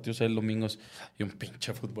culeros partidos hay el domingo. Y un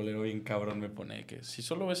pinche futbolero bien cabrón me pone que si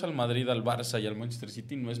solo ves al Madrid, al Barça y al Manchester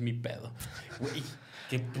City, no es mi pedo. Güey,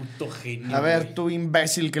 qué puto genio, A ver, güey. tú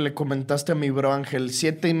imbécil que le comentaste a mi bro Ángel.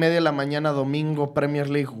 7:30 de la mañana, domingo, Premier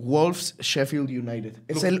League, Wolves, Sheffield United.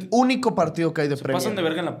 Es el único partido que hay de Se Premier. pasan de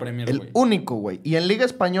verga en la Premier, El güey. único, güey. Y en Liga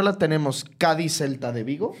Española tenemos Cádiz, Celta de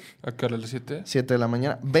Vigo, ¿A qué hora? ¿A las 7? 7 de la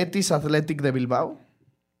mañana. Betis, Athletic de Bilbao.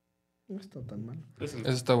 No está tan mal. Eso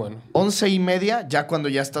está bueno. 11:30, ya cuando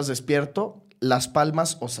ya estás despierto, Las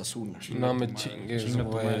Palmas, Osasuna. No me chingues, Chinga tu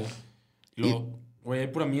güey. madre. Güey, hay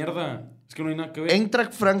pura mierda. Es que no hay nada que ver.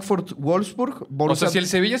 Eintracht Frankfurt, Wolfsburg, O Borussia... sea, si el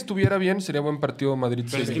Sevilla estuviera bien, sería buen partido Pero es que ni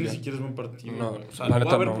Madrid-Sevilla. siquiera es buen partido. No, güey. O sea, la lo voy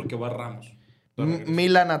neta a ver no. porque va Ramos.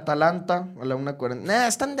 Milan, Atalanta, a la 1:40. Nah,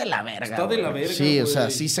 están de la verga. Está de la güey. verga, Sí, o sea,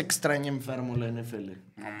 güey. sí se extraña enfermo la NFL.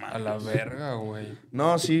 A la verga, güey.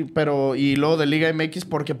 No, sí, pero... Y luego de Liga MX,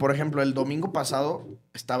 porque, por ejemplo, el domingo pasado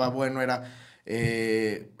estaba bueno, era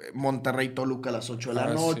Monterrey-Toluca a las 8 de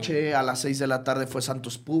la noche, sí. a las 6 de la tarde fue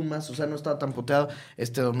Santos-Pumas, o sea, no estaba tan puteado.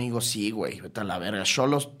 Este domingo sí, güey, vete a la verga.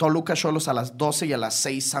 Toluca-Xolos a las 12 y a las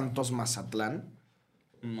 6 Santos-Mazatlán.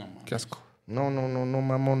 No, mames. Qué asco. No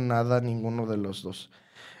mamo nada ninguno de los dos.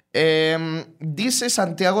 Dice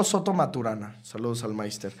Santiago Soto Maturana, saludos al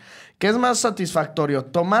Meister, ¿qué es más satisfactorio,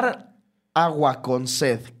 tomar agua con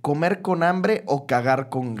sed, comer con hambre o cagar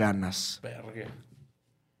con ganas? Verga.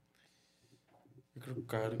 Yo creo que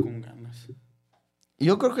cagar con ganas.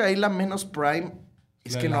 Yo creo que ahí la menos prime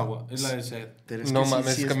es La que del no. agua, es la de sed. Pero es No que sí,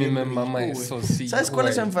 mames, sí es que a es mí bien me rico, mama güey. eso, sí. ¿Sabes cuál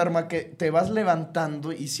es güey. enferma? Que te vas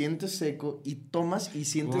levantando y sientes seco y tomas y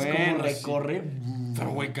sientes Bueno, como recorre. Pero,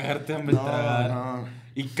 güey, cagarte hambre tragar. No.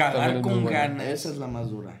 Y cagar También es con muy bueno. ganas. Esa es la más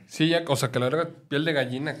dura. Sí, ya, o sea, que la verga, piel de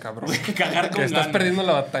gallina, cabrón. Cagar con Que estás ganas. perdiendo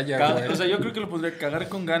la batalla, güey. O sea, yo creo que lo pondría cagar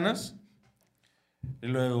con ganas. Y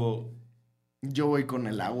luego... Yo voy con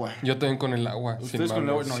el agua. Yo también con el agua. Ustedes sin con el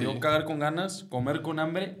agua. mames, No, sí. yo cagar con ganas, comer con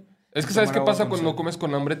hambre. Es que y ¿sabes tomar qué agua pasa con cuando sed. comes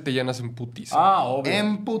con hambre? Te llenas en putiza. Ah, obvio.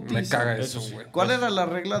 En putiza. Me caga Eso eso, sí. güey. ¿Cuál era la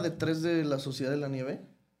regla de 3 de la Sociedad de la Nieve?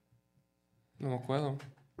 No me acuerdo.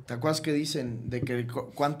 ¿Te acuerdas que dicen de que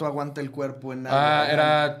cuánto aguanta el cuerpo en agua? Ah,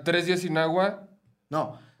 era 3 días sin agua.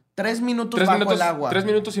 No, 3 minutos 3 bajo minutos, el agua. 3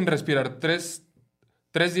 minutos sin respirar. 3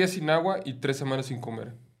 días sin agua y 3 semanas sin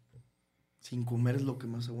comer. Sin comer es lo que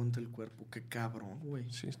más aguanta el cuerpo. Qué cabrón,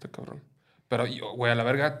 güey. Sí, está cabrón. Pero, güey, a la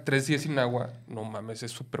verga, 3 días sin agua. No mames, es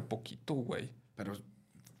súper poquito, güey. Pero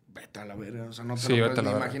vete a la verga, o sea, no te Sí, lo vete puedes a ni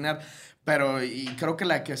la verga. imaginar. Pero, y creo que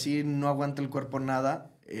la que así no aguanta el cuerpo nada,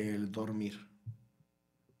 el dormir.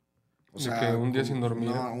 O ¿De que un día como- sin dormir?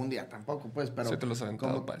 No, un día tampoco, pues, pero... Sí te los has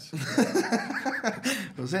aventado, como- pa' eso.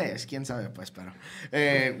 No sé, es quién sabe, pues, pero...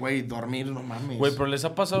 Güey, dormir, no mames. Güey, pero les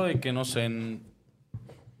ha pasado de que, no sé,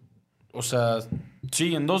 o sea,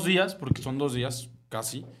 sí, en 2 días, porque son 2 días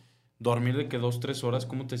casi, dormir de que 2-3 horas,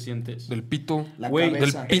 ¿cómo te sientes? Del pito. Güey, del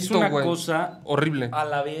pito, es una güey. cosa horrible. A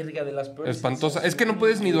la verga, de las peores. Espantosa. Es que no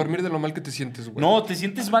puedes ni dormir de lo mal que te sientes, güey. No, te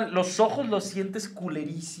sientes mal. Los ojos los sientes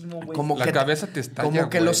culerísimo, güey. Como la que cabeza te estalla, Como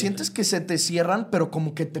que güey. lo sientes que se te cierran, pero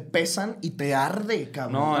como que te pesan y te arde,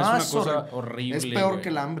 cabrón. No, es una cosa horrible. horrible. Es peor güey. que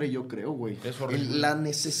el hambre, yo creo, güey. Es horrible. La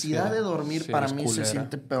necesidad de dormir para es mí culera. se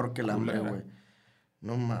siente peor que el hambre, Culera. güey.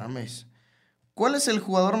 No mames. ¿Cuál es el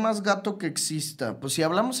jugador más gato que exista? Pues si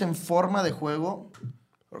hablamos en forma de juego,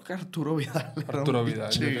 creo que Arturo Vidal. Arturo Vidal.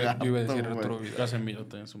 Yo iba a decir güey. Arturo Vidal. Casemiro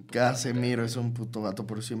también es un puto. Casemiro es un puto gato,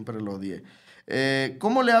 pero siempre lo odié.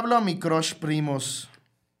 ¿Cómo le hablo a mi crush, primos?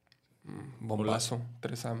 Bombazo.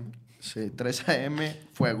 3AM. Sí, 3 AM,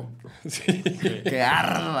 fuego. Sí. Que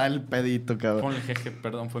arda el pedito, cabrón. Ponle jeje,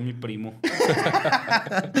 perdón, fue mi primo.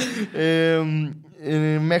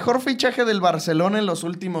 Mejor fichaje del Barcelona en los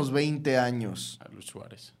últimos 20 años. A Luis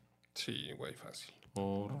Suárez. Sí, güey, fácil.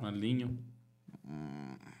 O Ronaldinho.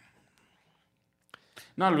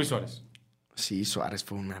 No, Luis Suárez. Sí, Suárez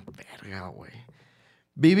fue una verga, güey.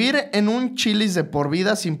 Vivir en un Chili's de por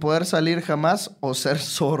vida sin poder salir jamás o ser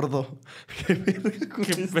sordo. Qué verga con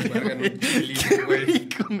Qué este verga en güey. un Chili's, Qué güey. güey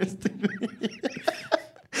con este güey.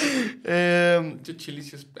 Mucho chili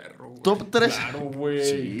sí es perro, güey. Top 3. Claro, güey.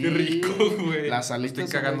 Sí. Qué rico, güey. Las alitas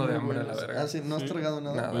Estoy cagando son de muy hambre, la buenas. verga. Ah, sí, ¿no has tragado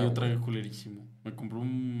nada? Nada. Güey, yo tragué culerísimo. Me compré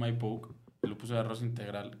un My Poke y lo puse de arroz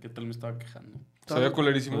integral. ¿Qué tal me estaba quejando? Sabía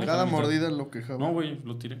culerísimo. Cada mordida es lo quejaba. No, güey,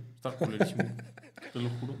 lo tiré. Estaba culerísimo. Te lo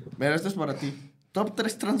juro. Mira, esto es para ti. Top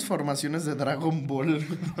 3 transformaciones de Dragon Ball.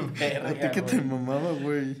 A ti que te güey. mamaba,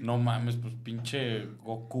 güey. No mames, pues pinche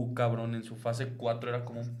Goku, cabrón. En su fase 4 era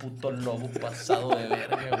como un puto lobo pasado de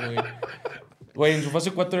verga, güey. Güey, en su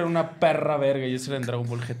fase 4 era una perra verga y ese era en Dragon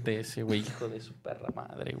Ball GTS, güey. Hijo de su perra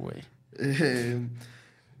madre, güey.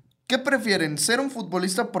 ¿Qué prefieren? ¿Ser un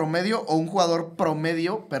futbolista promedio o un jugador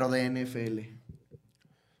promedio, pero de NFL?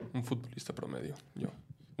 Un futbolista promedio, yo.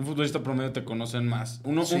 Un futbolista promedio te conocen más.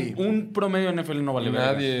 Sí. Un promedio de NFL no vale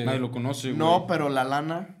Nadie- verga. Nadie lo conoce, güey. No, pero la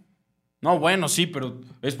lana. No, bueno, sí, pero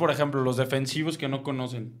es, por ejemplo, los defensivos que no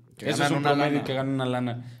conocen. Que Eso es ganan un una promedio lana. que ganan una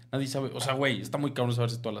lana. Nadie sabe. O sea, güey, está muy cabrón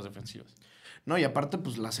saberse todas las defensivas. No, y aparte,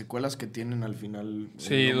 pues las secuelas que tienen al final.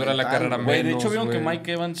 Sí, en lo dura la mental, carrera güey. Güey, de menos, hecho, vieron que güey.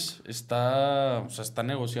 Mike Evans está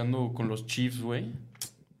negociando con los Chiefs, güey.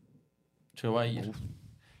 Se va a ir.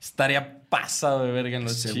 Estaría pasado de verga en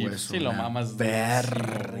los Ese güey Chiefs. es Sí, lo una mamas.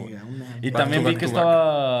 verga, durísimo, güey. una Y Back también to vi back que to back.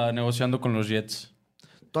 estaba negociando con los Jets.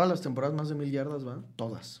 Todas las temporadas más de 1000 yardas, ¿va?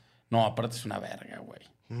 Todas. No, aparte es una verga, güey.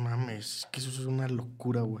 Mames, que eso es una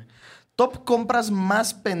locura, güey. Top compras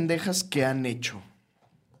más pendejas que han hecho.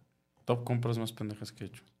 Top compras más pendejas que he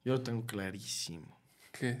hecho. Yo lo tengo clarísimo.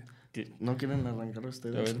 ¿Qué? ¿No quieren arrancar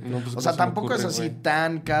ustedes? A ver. No, pues, O no sea, se me tampoco es ocurre, así güey.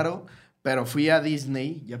 tan caro, pero fui a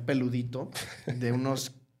Disney, ya peludito, de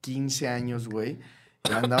unos 15 años, güey.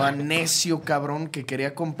 Y andaba necio, cabrón, que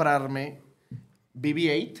quería comprarme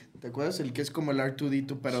BB-8, ¿te acuerdas? El que es como el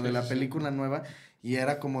R2-D2, pero Sí, de la sí. película nueva. Y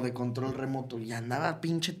era como de control remoto. Y andaba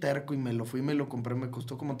pinche terco y me lo fui y me lo compré. Me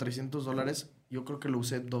costó como $300. Yo creo que lo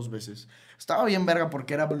usé 2 veces. Estaba bien verga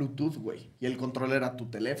porque era Bluetooth, güey. Y el control era tu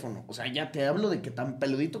teléfono. O sea, ya te hablo de que tan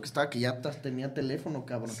peludito que estaba que ya tenía teléfono,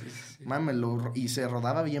 cabrón. Mame, y se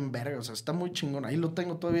rodaba bien verga. O sea, está muy chingón. Ahí lo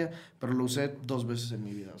tengo todavía, pero lo usé 2 veces en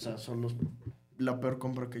mi vida. O sea, son la peor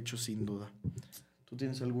compra que he hecho sin duda. ¿Tú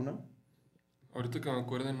tienes alguna? Ahorita que me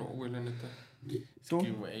acuerde, no, güey, la neta. ¿Tú? Es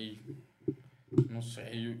que, güey, no sé,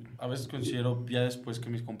 yo a veces considero ya después que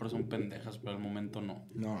mis compras son pendejas, pero al momento no.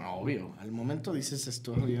 No, obvio. Al momento dices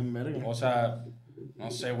esto bien verga. O sea,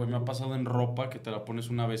 no sé, güey, me ha pasado en ropa que te la pones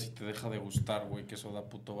una vez y te deja de gustar, güey, que eso da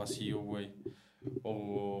puto vacío, güey.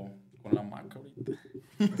 O con la Mac ahorita.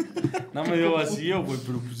 No me dio vacío, güey,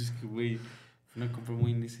 pero pues es que, güey, fue una compra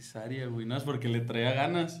muy innecesaria, güey. Nada más porque le traía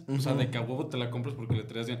ganas. O sea, de que a huevo te la compras porque le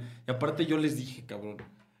traías ganas. Y aparte yo les dije, cabrón,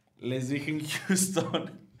 les dije en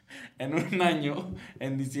Houston, en un año,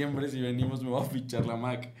 en diciembre, si venimos me voy a fichar la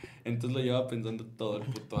Mac. Entonces lo llevaba pensando todo el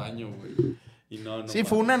puto año, güey. Y no. Sí,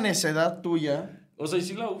 fue una necedad tuya. O sea, y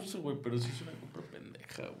sí la uso, güey, pero sí es una compra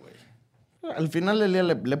pendeja, güey. Al final del día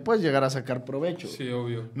le puedes llegar a sacar provecho. Sí,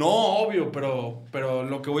 obvio. No, obvio, pero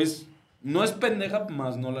lo que voy es... No es pendeja,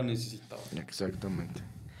 más no la necesitaba. Exactamente.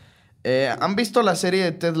 ¿Han visto la serie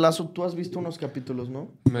de Ted Lasso? Tú has visto unos capítulos,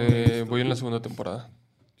 ¿no? Me voy en la segunda temporada.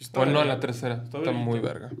 Bueno, no, en la tercera. Está muy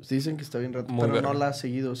verga. Pues dicen que está bien rato, Muy pero verga. no la has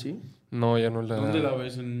seguido, ¿sí? No, ya no la... ¿Dónde la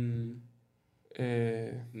ves? ¿En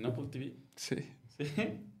Eh, Apple TV? sí. Sí.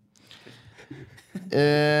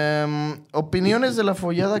 Opiniones de la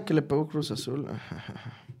follada que le pegó Cruz Azul.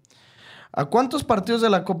 ¿A cuántos partidos de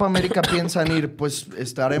la Copa América piensan ir? Pues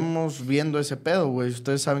estaremos viendo ese pedo, güey.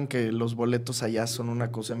 Ustedes saben que los boletos allá son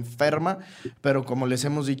una cosa enferma, pero como les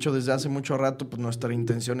hemos dicho desde hace mucho rato, pues nuestra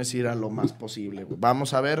intención es ir a lo más posible, güey.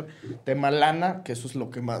 Vamos a ver tema lana, que eso es lo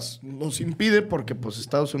que más nos impide, porque pues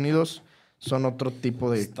Estados Unidos son otro tipo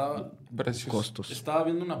de costos. Estaba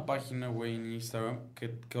viendo una página, güey, en Instagram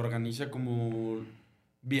que organiza como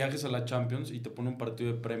viajes a la Champions y te pone un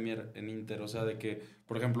partido de Premier en Inter. O sea, de que,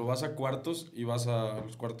 por ejemplo, vas a cuartos y vas a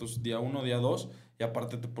los cuartos día 1, día 2 y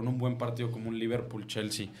aparte te pone un buen partido como un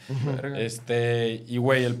Liverpool-Chelsea. Y,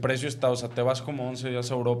 güey, el precio está, o sea, te vas como 11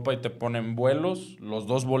 días a Europa y te ponen vuelos, los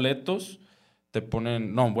 2 boletos, te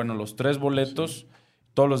ponen, los 3 boletos,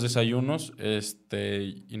 todos los desayunos,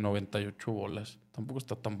 y 98 bolas. Tampoco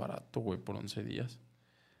está tan barato, güey, por 11 días.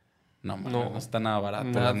 No está nada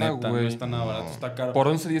barato, la neta, no está nada barato, está caro. Por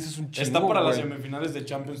 11 días es un chingo, está para güey. las semifinales de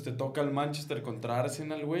Champions, te toca el Manchester contra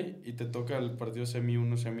Arsenal, güey, y te toca el partido semi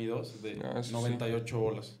 1, semi 2 de 98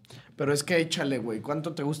 bolas. Pero es que échale, güey,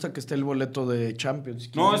 ¿cuánto te gusta que esté el boleto de Champions?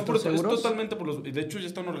 No, es totalmente por los... De hecho, ya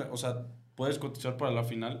están... O sea, puedes cotizar para la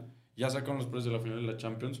final, ya sacan los precios de la final de la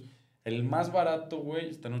Champions. El más barato, güey,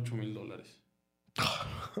 está en $8,000.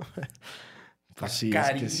 Pues sí,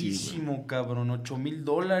 carísimo, sí, cabrón,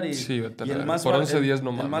 $8,000. Sí, y el más por 11 días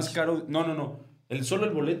no mames. El más caro... No. Solo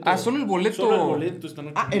el boleto. Solo el boleto. Solo el boleto está en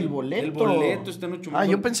 8,000. El boleto. El boleto está en 8,000.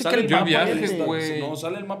 Yo pensé que el mapa del estadio. No,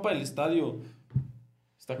 sale el mapa del estadio.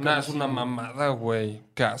 Es una mamada, güey.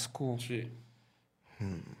 Qué asco. Sí.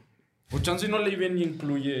 O chance no leí bien y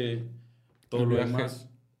incluye todo lo demás.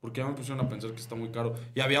 Porque ya me pusieron a pensar que está muy caro.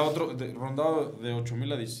 Y había otro rondado de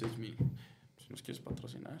 8,000 a 16,000. Si nos quieres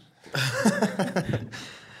patrocinar.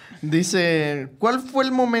 Dice, ¿cuál fue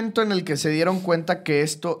el momento en el que se dieron cuenta que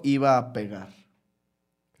esto iba a pegar?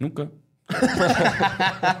 Nunca.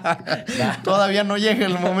 Todavía no llega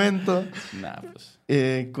el momento.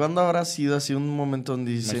 Pues. ¿Cuándo habrá sido así un momento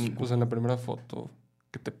donde dicen... Pues en la primera foto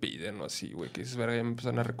que te piden o así, güey, que dices, verga, ya me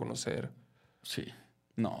empiezan a reconocer. Sí.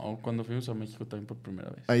 No, cuando fuimos a México también por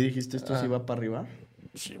primera vez. Ahí dijiste, ¿esto sí va para arriba?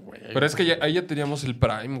 Sí, güey. Pero es que ahí ya teníamos el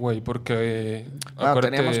Prime, güey, porque...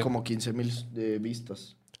 teníamos como 15,000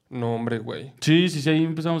 vistas. No, hombre, güey. Sí, ahí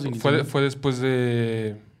empezamos. Fue después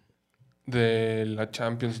de la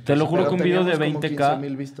Champions. Te lo juro que un video de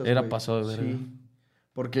 20K vistas, era güey. pasado de verga. Sí.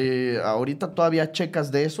 Porque ahorita todavía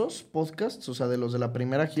checas de esos podcasts, o sea, de los de la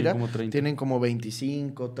primera gira, tienen como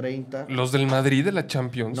 25, 30. ¿Los del Madrid de la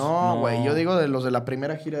Champions? No, güey, yo digo de los de la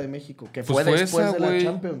primera gira de México, que pues fue después esa, de la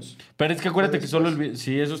Champions. Pero es que acuérdate que solo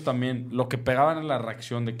sí, esos también, lo que pegaban en la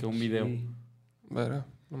reacción de que un video. Sí. Verá,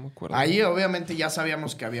 no me acuerdo. Ahí obviamente ya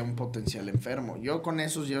sabíamos que había un potencial enfermo. Yo con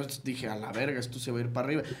esos yo dije, a la verga, esto se va a ir para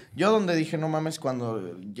arriba. Yo donde dije, no mames,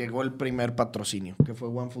 cuando llegó el primer patrocinio, que fue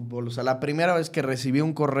OneFootball. O sea, la primera vez que recibí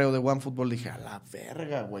un correo de OneFootball dije, a la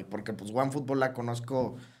verga, güey. Porque pues OneFootball la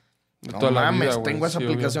conozco. No toda la mames, vida, tengo esa sí,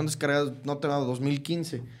 aplicación descargada, no tengo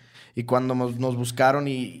 2015. Y cuando nos buscaron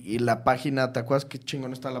y la página, ¿te acuerdas qué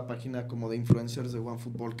chingón está la página como de influencers de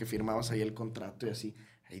OneFootball que firmabas ahí el contrato y así?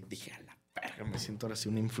 Ahí dije, a la verga, me siento ahora sí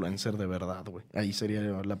un influencer de verdad, güey. Ahí sería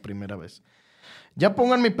la primera vez. Ya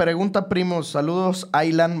pongan mi pregunta, primos. Saludos,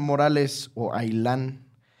 Aylan Morales o Aylan.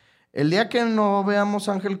 El día que no veamos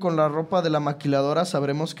a Ángel con la ropa de la maquiladora,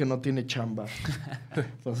 sabremos que no tiene chamba.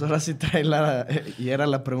 Pues ahora sí trae y era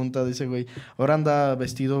la pregunta de ese güey. Ahora anda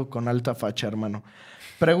vestido con alta facha, hermano.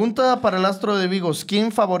 Pregunta para el astro de Vigo.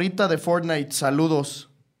 ¿Skin favorita de Fortnite? Saludos.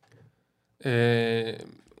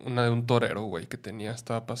 Una de un torero, güey, que tenía.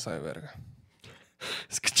 Estaba pasada de verga.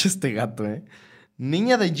 Escucha este gato,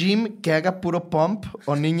 ¿Niña de gym que haga puro pump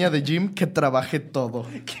o niña de gym que trabaje todo?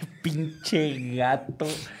 ¡Qué pinche gato!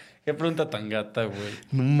 ¿Qué pregunta tan gata, güey?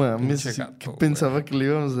 No mames, Gato, ¿qué pensaba que le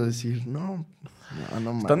íbamos a decir? No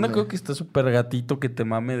mames. Estando creo que está súper gatito que te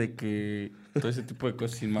mame de que... Todo ese tipo de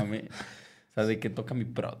cosas sin mame. O sea, de que toca mi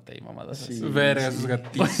prote y mamadas así. Verga, eso es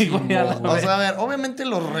gatísimo. O sea, a ver, obviamente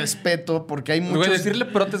lo respeto porque hay muchos... Güey, decirle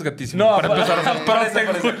prote es gatísimo. No, para empezar.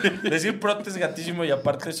 Aparte, decir prote es gatísimo y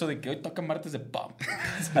aparte eso de que hoy toca martes de pump.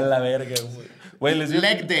 A la verga, güey.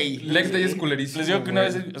 Leg Day. Leg Day es culerísimo. Les digo que una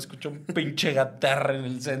vez escuché un pinche gatarra en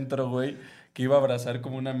el centro, güey, que iba a abrazar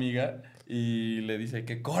como una amiga y le dice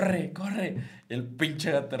que corre. Y el pinche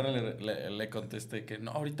gatarra le contesté que no,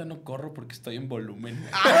 ahorita no corro porque estoy en volumen.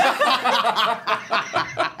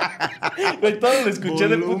 Güey, todo lo escuché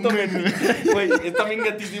de puto güey, está bien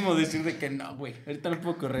gatísimo decir de que no, güey, ahorita no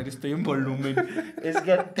puedo correr, estoy en volumen. Es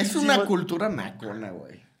gatísimo. Es una cultura nacona,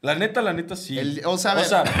 güey. La neta, sí. O sea,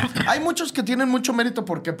 hay muchos que tienen mucho mérito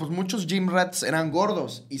porque pues muchos gym rats eran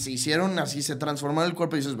gordos y se hicieron así, se transformaron el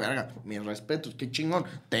cuerpo y dices, verga, mis respetos, qué chingón,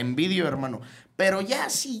 te envidio, hermano. Pero ya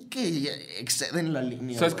sí que exceden la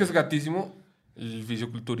línea. ¿Sabes qué es gatísimo? El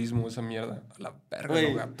fisiculturismo, esa mierda. A la verga,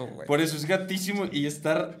 lo gato, güey. Por eso es gatísimo y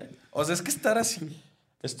estar... O sea, es que estar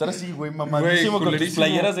así, güey, mamadísimo con tus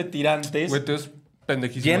playeras de tirantes. Güey, te ves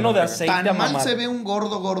pendejísimo. Lleno de aceite Tan a mal mamar. se ve un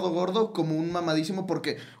gordo como un mamadísimo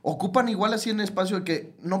porque ocupan igual así en espacio de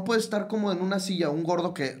que no puede estar como en una silla un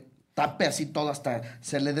gordo que tape así todo hasta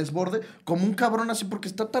se le desborde, como un cabrón así porque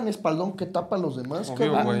está tan espaldón que tapa a los demás.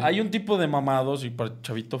 Obvio, cabrón. güey. Hay un tipo de mamados y para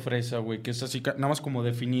chavito fresa, güey, que es así, nada más como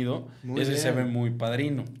definido. Muy ese bien. se ve muy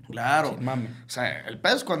padrino. Claro. Sin mame. O sea, el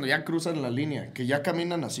pedo es cuando ya cruzan la línea, que ya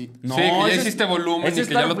caminan así. No, Sí, que ya ese hiciste volumen ese y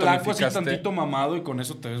que ya lo flaco, así tonificaste. tantito mamado y con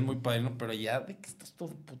eso te ves muy padrino, pero ya de que estás todo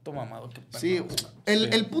puto mamado. Qué pena. Sí,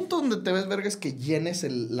 el punto donde te ves verga es que llenes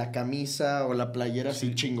la camisa o la playera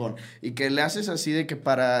así chingón. Y que le haces así de que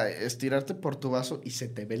para estirarte por tu vaso y se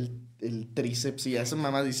te ve el tríceps y esa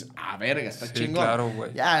mamá dice, verga, está Sí, chingón. Claro,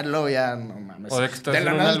 güey. Ya, luego ya, no mames. O de que estás en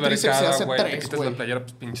la una nada el tríceps se albercada, hace güey, te 3, quitas güey. la playera,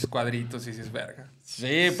 pues pinches cuadritos y dices, verga.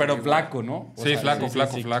 Sí, pero flaco, ¿no? O Sí, sea, flaco, sí,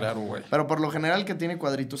 flaco, claro. güey. Pero por lo general el que tiene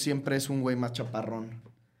cuadritos siempre es un güey más chaparrón.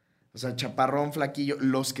 O sea, chaparrón, flaquillo.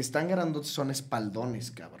 Los que están grandotes son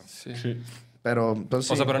espaldones, cabrón. Sí. Pero,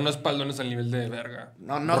 entonces. O sea, pero no espaldones al nivel de verga.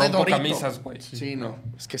 No de Rompo Dorito. camisas, güey. Sí, no.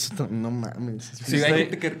 Es que eso no mames. Sí, hay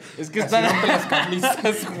gente que Es que así rompe las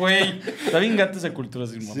camisas, güey. Está bien gata esa cultura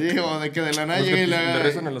sin mamá. Sí, o de que de la nada Los que llegue le la.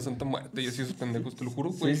 rezan a la Santa Muerte y así esos pendejos, te lo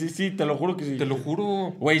juro, güey. Sí, te lo juro que sí. Te lo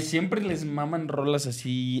juro. Güey, siempre les maman rolas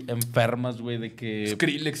así enfermas, güey, de que...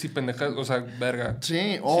 Skrillex y pendejas, o sea, verga. Sí,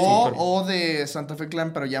 pero- o de Santa Fe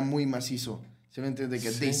Clan, pero ya muy macizo. ¿Sí me entiendes? De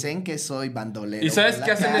que Sí. dicen que soy bandolero. ¿Y sabes por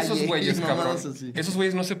qué la hacen calle esos güeyes, y cabrón? mamadas así. Esos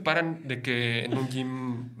güeyes no se paran de que en un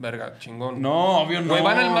gym, verga, chingón. No, obvio no. Güey,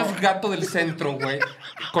 van al más gato del centro, güey.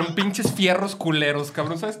 Con pinches fierros culeros,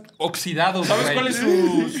 cabrón. ¿Sabes? Oxidados, ¿Sabes güey. cuál es su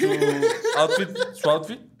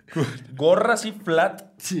outfit? Gorra así flat.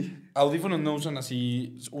 Sí. Audífonos no usan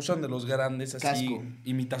así. Usan de los grandes así. Casco.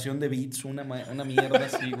 Imitación de Beats. Una mierda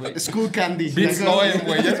así, güey. School Candy. Beats Soem,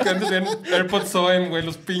 güey. Ya es que antes eran AirPods Soem, güey.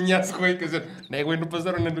 Los piñas, güey. Que decían, güey, no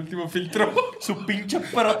pasaron el último filtro. Su pinche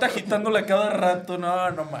parota agitándola cada rato.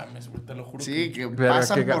 No mames, güey. Te lo juro. Sí, que Verga,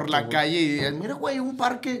 pasan qué gato, por la güey. calle y dicen, mira, güey, un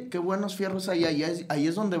parque, qué buenos fierros hay. Ahí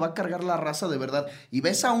es donde va a cargar la raza de verdad. Y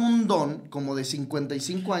ves a un don como de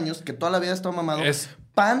 55 años que toda la vida está mamado. Es-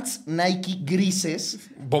 Pants Nike grises.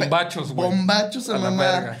 Bombachos, güey. Bombachos a A la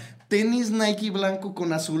mamada. verga. Tenis Nike blanco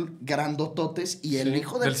con azul, grandototes. Y el Sí,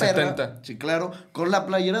 hijo de del perra. 70. Sí, claro. Con la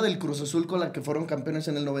playera del Cruz Azul con la que fueron campeones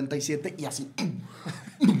en el 97. Y así.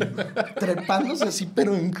 Trepándose así,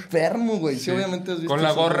 pero enfermo, güey. Sí, obviamente has visto Con la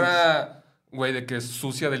esos gorra, güey, de que es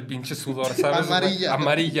sucia del pinche sudor, ¿sabes? Amarilla. Güey?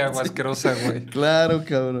 Amarilla, güey, asquerosa, güey. Claro,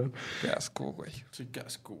 cabrón. Qué asco, güey. Sí, qué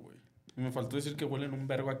asco, güey. Me faltó decir que huelen un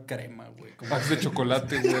vergo a crema, güey. Packs de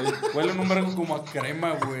chocolate, güey. Huelen un vergo como a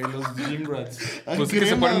crema, güey, los gym rats. Pues es que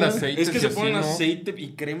se ponen aceite. Es que se ponen aceite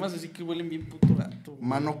y cremas así que huelen bien puto gato, güey.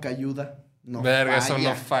 Mano cayuda. No Verga, falla. eso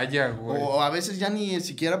no falla, güey. O a veces ya ni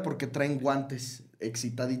siquiera porque traen guantes.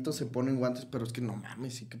 Excitaditos se ponen guantes, pero es que no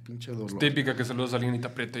mames, sí, qué pinche dolor. Típica que saludas a alguien y te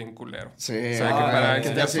aprieta bien culero. Sí. O sea, que para que te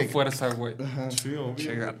enseñar hace- su fuerza, güey. Sí, obvio.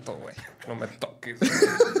 Che gato, güey. No me toques.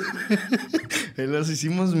 Los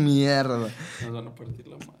hicimos mierda. Nos van a partir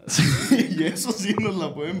la madre. Y eso sí nos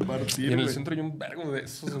la pueden partir, Y en el güey. centro hay un vergo de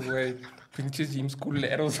esos, güey. Pinches gyms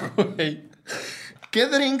culeros, güey. ¿Qué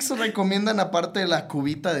drinks recomiendan aparte de la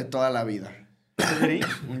cubita de toda la vida?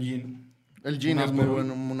 Un gin. El gin Un es muy Aperol.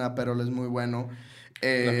 bueno, un Aperol es muy bueno.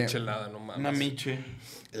 La michelada, no mames. Una miche.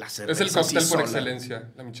 La Es cerveza el cóctel sí por sola. excelencia.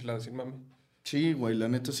 La michelada, sin mami. Sí, güey, la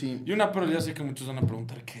neta sí. Y una, pero ya sé que muchos van a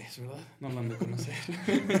preguntar qué es, ¿verdad? No lo han de conocer.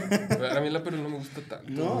 A mí la pero no me gusta tanto.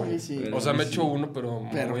 No, a güey. mí sí. O sea, me echo uno, pero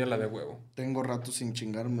me Pero- voy a la de huevo. Tengo rato sin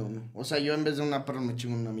chingarme uno. O sea, yo en vez de un Aperol me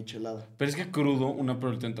chingo una michelada. Pero es que crudo, una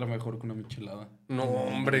pero te entra mejor que una michelada. No,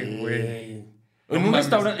 hombre, güey. En No un, mames.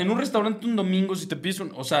 en un restaurante un domingo, si te pides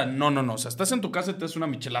un... O sea, no. O sea, estás en tu casa y te das una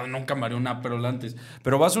michelada, nunca me haré una Aperol antes.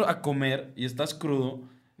 Pero vas a comer y estás crudo.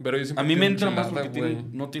 Pero yo siempre A mí me pido entra más michelada, porque güey. tiene,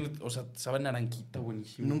 no tiene... O sea, sabe naranjita,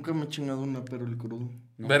 buenísimo. Nunca me he chingado un Aperol crudo.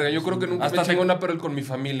 No. Verga, yo creo que nunca Hasta me chingo te- una pero con mi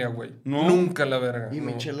familia, güey. No. Nunca la verga. ¿Y no.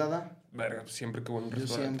 michelada? Verga, siempre que voy a un Yo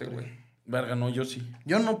restaurante, siempre. güey. Verga, no, yo sí.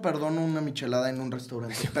 Yo no perdono una michelada en un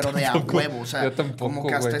restaurante, pero de a huevo, o sea, yo tampoco, como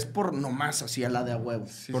que hasta güey. es por nomás así a la de a huevo.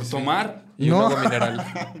 Sí, Por sí, tomar. sí. Y No. un agua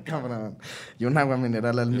mineral. Cabrón. Y un agua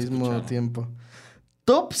mineral al mismo escuchado. tiempo.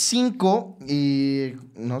 Top 5 y...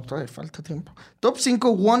 No, todavía falta tiempo. Top 5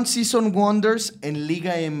 One Season Wonders en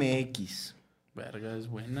Liga MX. Verga, es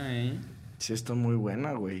buena, Sí, está muy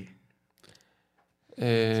buena, güey.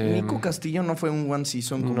 Nico Castillo no fue un one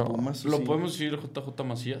season con Pumas. ¿Lo podemos decir JJ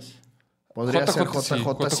Macías? Podría ser JJ,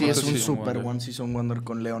 JJ, sí, es un sí, super wonder. one season wonder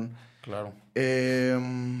con León. Claro. Qué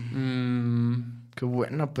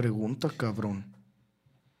buena pregunta, cabrón.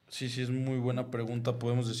 Sí, es muy buena pregunta.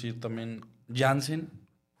 Podemos decir también Jansen.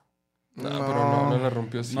 No, pero no la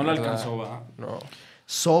rompió así. No la ¿verdad? alcanzó, ¿va? No.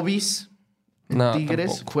 Sobis en No, Tigres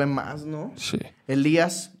tampoco. fue más, ¿no? Sí.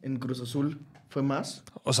 Elías en Cruz Azul fue más.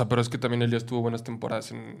 O sea, pero es que también Elías tuvo buenas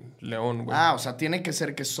temporadas en León, güey. Ah, o sea, tiene que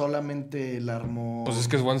ser que solamente la armó. Pues es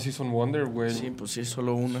que es One Season Wonder, güey. Sí, pues sí,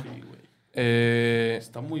 solo una. Sí, güey. Eh,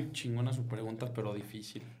 Está muy chingona su pregunta, pero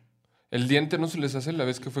difícil. el Diente no se les hace la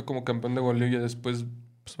vez que fue como campeón de goleo y después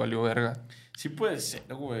pues valió verga. Sí puede ser,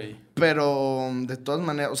 güey. Pero de todas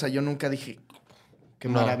maneras, o sea, yo nunca dije qué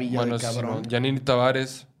maravilla bueno, de sí, cabrón. no. Yanini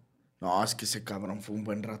Tavares. No, es que ese cabrón fue un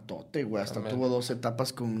buen ratote, güey. Hasta También. tuvo 2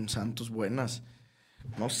 etapas con Santos buenas.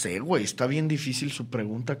 No sé, güey. Está bien difícil su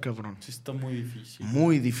pregunta, cabrón. Sí está muy difícil.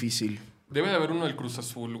 Muy difícil. Debe de haber uno del Cruz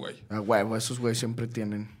Azul, güey. A huevo, esos güeyes siempre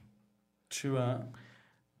tienen. Sí, va.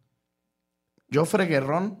 Jofre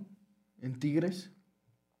Guerrón en Tigres.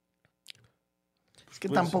 Es que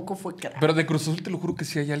Pues, tampoco fue crack. Pero de Cruz Azul te lo juro que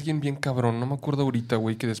sí hay alguien bien cabrón. No me acuerdo ahorita,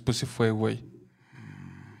 güey, que después se fue, güey.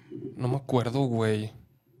 No me acuerdo, güey.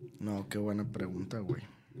 No, qué buena pregunta, güey.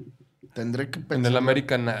 Tendré que pensar. En el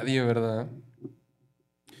América nadie, ¿verdad?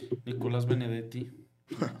 Nicolás Benedetti.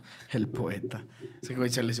 El poeta. Ese güey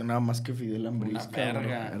se lesionaba más que Fidel Ambriz. Una cabrón.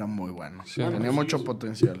 verga. Era muy bueno. Sí, Tenía pues, mucho sí.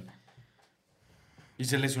 potencial. Y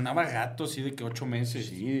se lesionaba Gato, así de que 8 meses.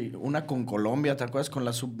 Sí, una con Colombia, ¿te acuerdas? Con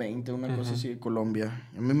la sub-20, una cosa así de Colombia.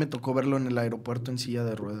 A mí me tocó verlo en el aeropuerto en silla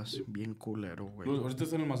de ruedas. Bien culero, güey. Pues, ahorita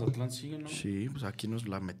está en el Mazatlán, sigue, ¿no? Sí, pues aquí nos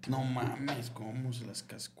la metimos. No mames, cómo se las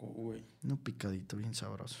cascó, güey. Un picadito bien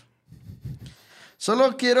sabroso.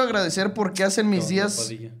 Solo quiero agradecer porque hacen mis ¿Qué onda, días...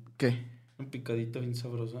 Padilla? ¿Qué? Un picadito bien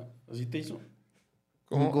sabrosa. ¿Así te hizo?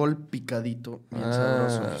 ¿Cómo? Un gol picadito bien Ah.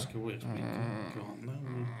 sabroso. Es que, güey, explico. ¿Qué onda,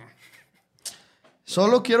 güey?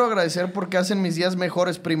 Solo quiero agradecer porque hacen mis días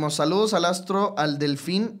mejores, primos. Saludos al Astro, al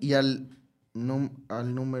Delfín y al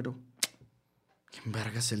número. ¿Quién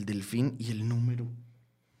vergas el Delfín y el número?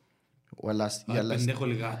 O a las... y a las... Pendejo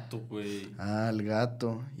el Gato, güey. Ah, el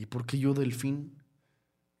gato. ¿Y por qué yo Delfín?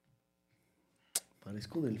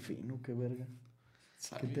 Parezco Delfín, ¿o qué verga?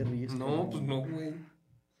 ¿Qué te ríes? No, cabrón? pues no, güey.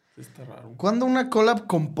 Está raro. ¿Cuándo una collab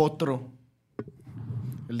con Potro?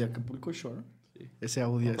 ¿El de Acapulco Shore? Sí. Ese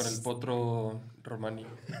audio Con es... el Potro Romani.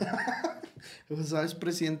 O sea, es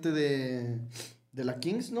presidente de la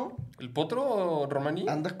Kings, ¿no? ¿El Potro Romani?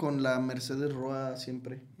 Anda con la Mercedes Roa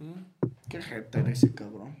siempre. Mm, Qué hater ese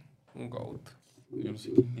cabrón. un goat. Yo no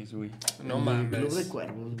sé quién es, güey. No El mames. Club de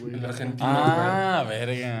Cuervos, güey. El argentino, Ah,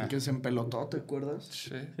 verga. Que se empelotó, ¿te acuerdas?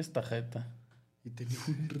 güey. Sí. Esta jeta. Y tenía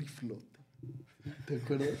un riflote. ¿Te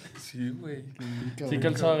acuerdas? Sí, güey. ¿Sí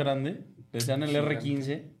calzaba grande? Decían el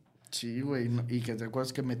R15. Sí, güey. Y que te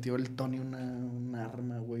acuerdas que metió el Tony un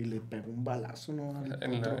arma, güey. Y le pegó un balazo, ¿no? Al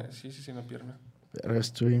Potro. Sí, en la pierna. Pero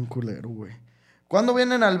estoy bien culero, güey. ¿Cuándo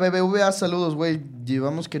vienen al BBVA? Saludos, güey.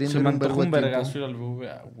 Llevamos queriendo Se ir me un antojó vergo un de tiempo. vergazo ir al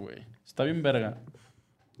BVA, güey. Está bien verga.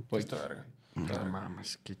 Pues está verga. No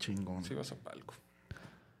mames, qué chingón. Sí vas a palco.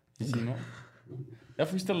 ¿Y si no? ¿Ya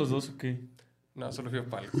fuiste a los dos o qué? No, solo fui a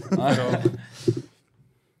palco. Ah. Pero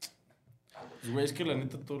Pues, güey, es que la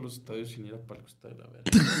neta todos los estadios sin ir a palco está de la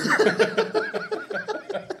verga.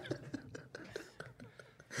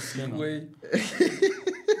 sí, güey.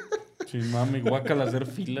 Sí, mami, guácala hacer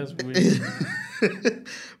filas, güey.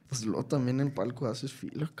 Pues luego también en palco haces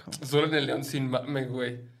fila, cabrón. Solo en el León sin mame,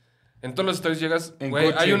 güey. En todos los estadios llegas, En güey,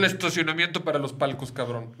 coche. hay un estacionamiento para los palcos,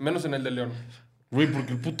 cabrón. Menos en el de León. Güey,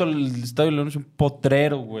 porque el puto Estadio León es un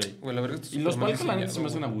potrero, güey. Güey, la verdad Y los supermal palcos, la neta, diseñado, se me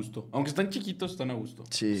hacen a güey. gusto. Aunque están chiquitos, están a gusto.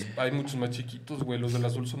 Sí. Hay muchos más chiquitos, güey. Los del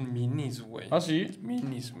Azul son minis, güey. ¿Ah, sí?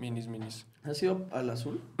 Minis. ¿Has ido al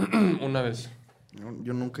Azul? Una vez. No,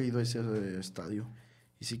 yo nunca he ido a ese estadio.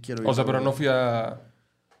 Y sí quiero ir. O sea, pero no fui a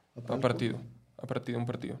palco? partido. Un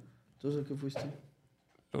partido. ¿Entonces a qué fuiste?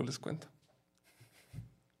 Luego les cuento.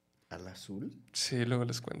 ¿Al Azul? Sí, luego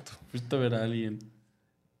les cuento. Fuiste a ver a alguien.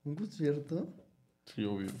 ¿Un concierto? Sí,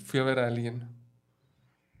 obvio. Fui a ver a alguien.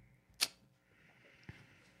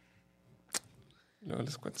 Luego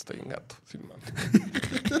les cuento, estoy en gato, sin mame.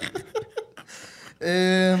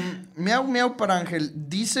 Miau, miau para Ángel.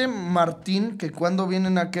 Dice Martín que cuando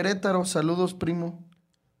vienen a Querétaro. Saludos, primo.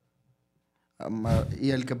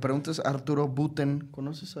 Y el que pregunta es Arturo Buten.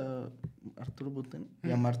 ¿Conoces a Arturo Buten?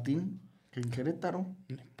 Y a Martín, que en Querétaro.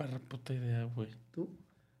 Ni para puta idea, güey. ¿Tú?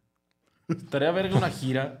 Estaría verga una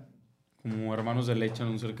gira como hermanos de leche,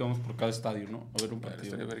 anunciar que vamos por cada estadio, ¿no? A ver un partido.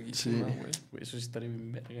 Estaría verguísima, güey. Eso sí estaría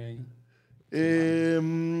bien verga ahí.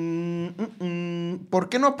 ¿Por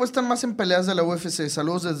qué no apuestan más en peleas de la UFC?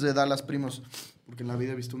 Saludos desde Dallas, primos. Porque en la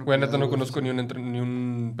vida he visto una Güey, pelea neta, de no la conozco UFC. ni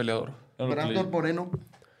un peleador. Brandon Moreno.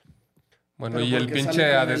 Bueno, Pero y el porque pinche sale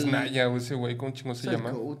con Adesanya, ese güey, ¿cómo chingo se Es el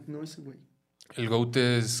llama? GOAT, no ese güey. El GOAT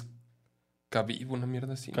es Khabib, una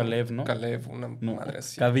mierda así. Caleb, ¿no? Caleb, una madre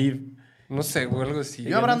así. Khabib. No sé, güey, algo así.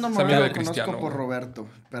 Yo a Brandon Es amigo Moreno de lo conozco Cristiano, por güey. Roberto,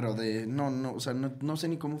 pero o sea, no sé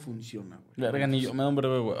ni cómo funciona, güey. Verga, ni yo. Me da un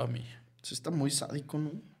breve güey a mí. Eso está muy sádico,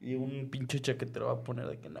 ¿no? Y un pinche chaquetero va a poner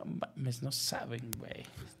de que no mames, no saben, güey.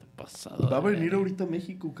 Está pasado. Va a venir ahorita a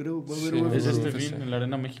México, creo. Va a haber Sí, UFC. Es este UFC. fin en la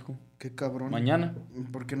Arena México. Qué cabrón. Mañana.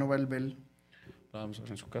 ¿Por qué no va el Bell? Vamos a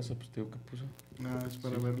ver en su casa, pues te digo que puso. Ah, es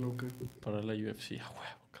para verlo, ¿o qué? Para la UFC. A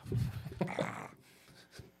huevo, cabrón.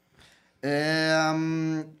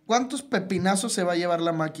 ¿Cuántos pepinazos se va a llevar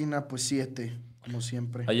la máquina? Pues 7, como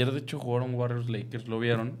siempre. Ayer, de hecho, jugaron Warriors Lakers. ¿Lo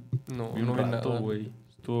vieron? No, Vi un no vi rato, nada. güey.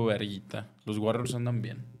 Estuvo verguita. Los Warriors andan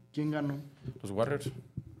bien. ¿Quién ganó? Los Warriors.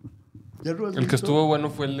 ¿Ya lo has El que visto? estuvo bueno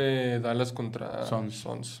fue el de Dallas contra Suns.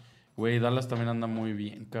 Suns. Güey, Dallas también anda muy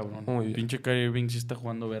bien, cabrón. Muy bien. Pinche Kyrie Irving sí está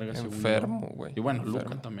jugando verga, según yo. Enfermo, güey. Y bueno, Enfermo.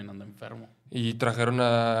 Luka también anda enfermo. Y trajeron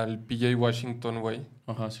al PJ Washington, güey,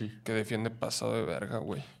 Ajá, sí. que defiende pasado de verga,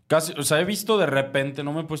 güey. Casi, o sea, he visto de repente,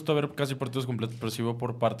 no me he puesto a ver casi partidos completos, pero sí veo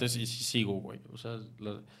por partes y sí sigo, güey. O sea,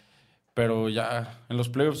 pero ya en los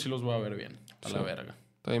playoffs sí los voy a ver bien, a la verga.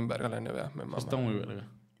 Está bien verga la NBA, me mama. Está muy verga.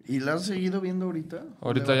 ¿Y la has seguido viendo ahorita?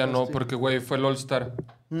 Ahorita ¿Le ya no, bajaste? porque, güey, fue el All-Star.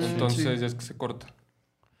 Entonces sí. ya es que se corta.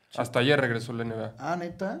 Hasta ayer regresó la NBA. Ah,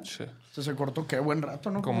 ¿neta? Sí. Se cortó qué buen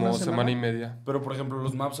rato, ¿no? Como una semana y media. Pero, por ejemplo,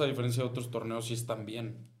 los maps, a diferencia de otros torneos, sí están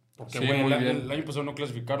bien. Porque, Sí, güey, muy el bien. año pasado no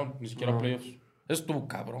clasificaron, ni siquiera No. playoffs. Eso estuvo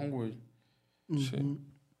cabrón, güey. Sí.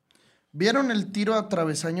 ¿Vieron el tiro a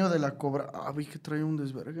travesaño de la Cobra? Ah, vi que trae un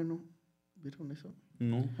desvergue, ¿no? ¿Vieron eso?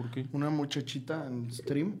 No, ¿por qué? Una muchachita en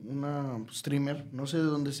stream, una streamer, no sé de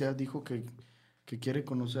dónde sea, dijo que quiere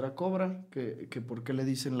conocer a Cobra, que por qué le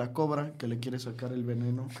dicen la Cobra, que le quiere sacar el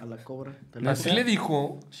veneno a la Cobra. ¿Te la ¿Así crees? le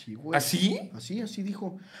dijo? Sí, güey. ¿Así? Así dijo.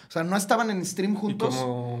 O sea, no estaban en stream ¿Y juntos.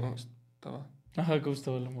 cómo estaba? Ajá, ¿cómo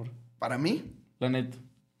estaba el amor? Para mí, La neta.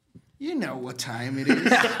 you know what time it is.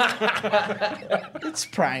 It's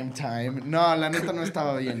prime time. No, la neta no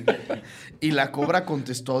estaba bien. Y la Cobra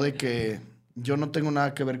contestó de que yo no tengo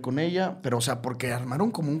nada que ver con ella, pero, o sea, porque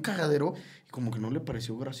armaron como un cagadero y como que no le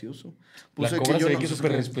pareció gracioso. La Puse Cobra yo se ve no que es sé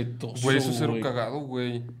súper qué. respetuoso, Güey, eso es cero güey. cagado,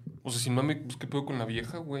 güey. O sea, si no pues, ¿qué pedo con la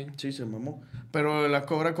vieja, güey? Sí, se mamó. Pero la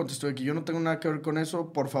Cobra contestó de que yo no tengo nada que ver con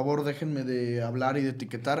eso. Por favor, déjenme de hablar y de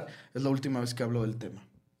etiquetar. Es la última vez que hablo del tema.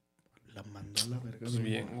 La mandó a la verga. Pues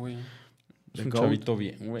bien, güey. Es un The goat. chavito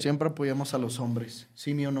bien, güey. Siempre apoyamos a los hombres.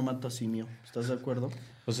 Simio no mata simio. ¿Estás de acuerdo?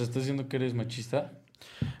 O sea, ¿estás diciendo que eres machista?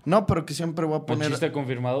 No, pero que siempre voy a poner... ¿Machista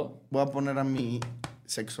confirmado? Voy a poner a mi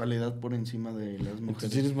sexualidad por encima de las Entonces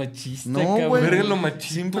mujeres. eres machista, No, cabrón. güey. Verga lo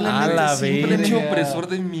machito. Simplemente, A la simplemente- verga. opresor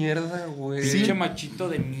de mierda, güey. Sí. Pinche machito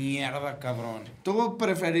de mierda, cabrón. ¿Tú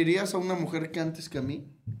preferirías a una mujer que antes que a mí?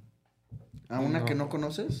 ¿A una No. que no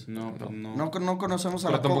conoces? No, pues no. No conocemos a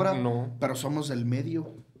Pero la tampoco- Cobra, no. pero somos del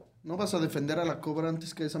medio. ¿No vas a defender a la Cobra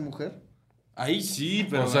antes que a esa mujer? Ahí sí,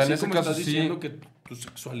 pero O sea, en así ese como caso estás sí. diciendo que tu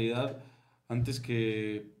sexualidad antes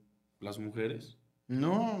que las mujeres.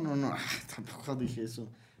 No. Tampoco dije eso.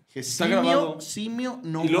 Dije, Está grabado. simio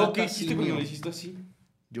no ¿Y luego mata qué hiciste simio. cuando lo hiciste así?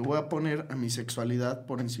 Yo voy a poner a mi sexualidad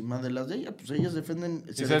por encima de las de ella. Pues ellas defienden...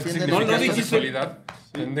 ¿Y sabes qué defienden significa No esa dijiste- sexualidad?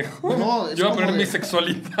 Pendejo. No, es Yo voy a como poner de- mi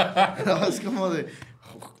sexualidad. No, es como de...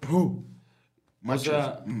 O Machos.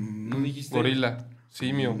 sea, no dijiste... Gorila.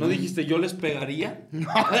 Simio. ¿No dijiste yo les pegaría?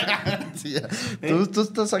 Sí, ya. Tú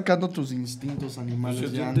estás sacando tus instintos animales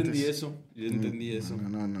Pues yo ya entendí antes. eso. Yo entendí eso.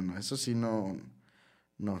 No. Eso sí no...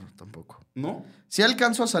 No, tampoco. ¿No? Si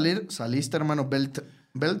alcanzo a salir, saliste, hermano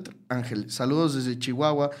Belt Ángel. Saludos desde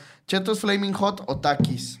Chihuahua. ¿Chetos Flaming Hot o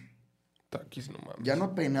Takis? Taquis, no mames. Ya no he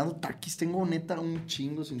peinado Takis. Tengo neta un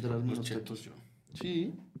chingo sin traerme Los los chetos chetos. yo.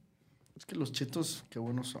 Sí. Es que los chetos, qué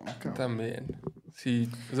buenos son, cabrón. También. Sí,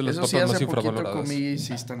 es de las Eso papas sí, más hace poquito infravaloradas. comí y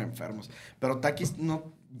sí están enfermos. Pero Takis,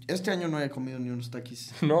 no. Este año no he comido ni unos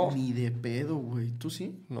Takis. No. Ni de pedo, güey. ¿Tú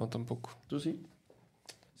sí? No, tampoco. ¿Tú sí?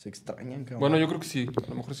 Se extrañan, cabrón. Bueno, yo creo que sí. A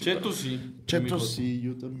lo mejor sí. Chetos sí. Chetos Mijo, sí,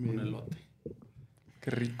 yo Un también. elote. Qué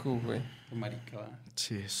rico, güey. Qué marica, va.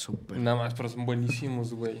 Sí, súper. Nada más, pero son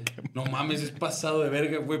buenísimos, güey. No mames, es pasado de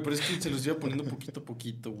verga, güey. Pero es que se los iba poniendo poquito a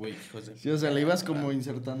poquito, güey. Sí, o sea, le ibas como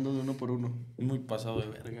insertando de uno por uno. Muy pasado de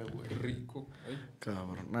verga, güey. Rico. Ay.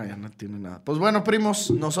 Cabrón, ya no tiene nada. Pues bueno,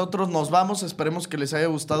 primos, nosotros nos vamos. Esperemos que les haya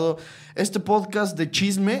gustado este podcast de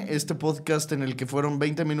chisme. Este podcast en el que fueron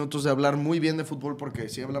 20 minutos de hablar muy bien de fútbol, porque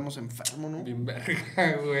sí hablamos enfermo, ¿no? Bien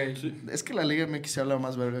verga, güey. Sí. Es que la Liga MX se habla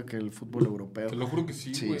más verga que el fútbol europeo. Te lo juro que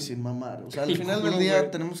sí, güey. Sí, sin mamar. O sea, al final del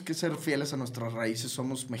día tenemos que ser fieles a nuestras raíces.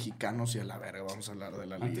 Somos mexicanos y a la verga vamos a hablar de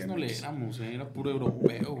la Liga Antes no MX. le éramos, era puro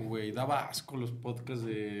europeo, güey. Daba asco los podcasts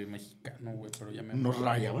de mexicano, güey. Pero ya me... Nos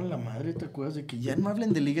rayaban la madre, ¿te acuerdas? De que ya no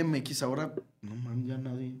hablen de Liga MX. Ahora, no man, ya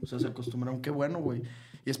nadie. O sea, se acostumbraron. Qué bueno, güey.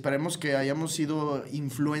 Y esperemos que hayamos sido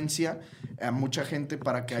influencia a mucha gente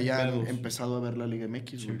para que hayan empezado a ver la Liga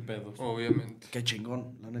MX, güey. Sin pedos. Obviamente. Qué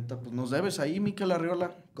chingón, la neta. Pues nos debes ahí, Mikel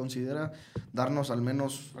Arriola. Considera darnos al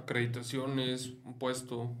menos... Acreditaciones, un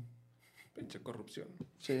puesto. Pinche corrupción.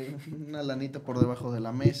 Sí, una lanita por debajo de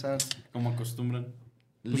la mesa. Como acostumbran.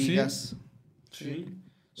 Ligas. Sí.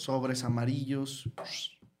 Sobres amarillos.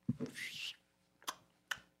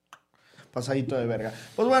 Pasadito de verga.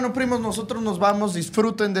 Pues bueno, primos, nosotros nos vamos.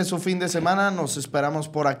 Disfruten de su fin de semana. Nos esperamos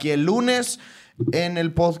por aquí el lunes en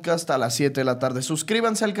el podcast a las 7 de la tarde.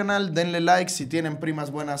 Suscríbanse al canal, denle like. Si tienen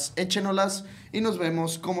primas buenas, échenolas. Y nos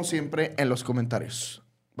vemos, como siempre, en los comentarios.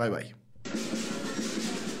 Bye, bye.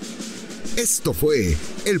 Esto fue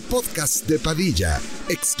el podcast de Padilla,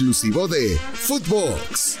 exclusivo de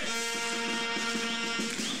Footbox.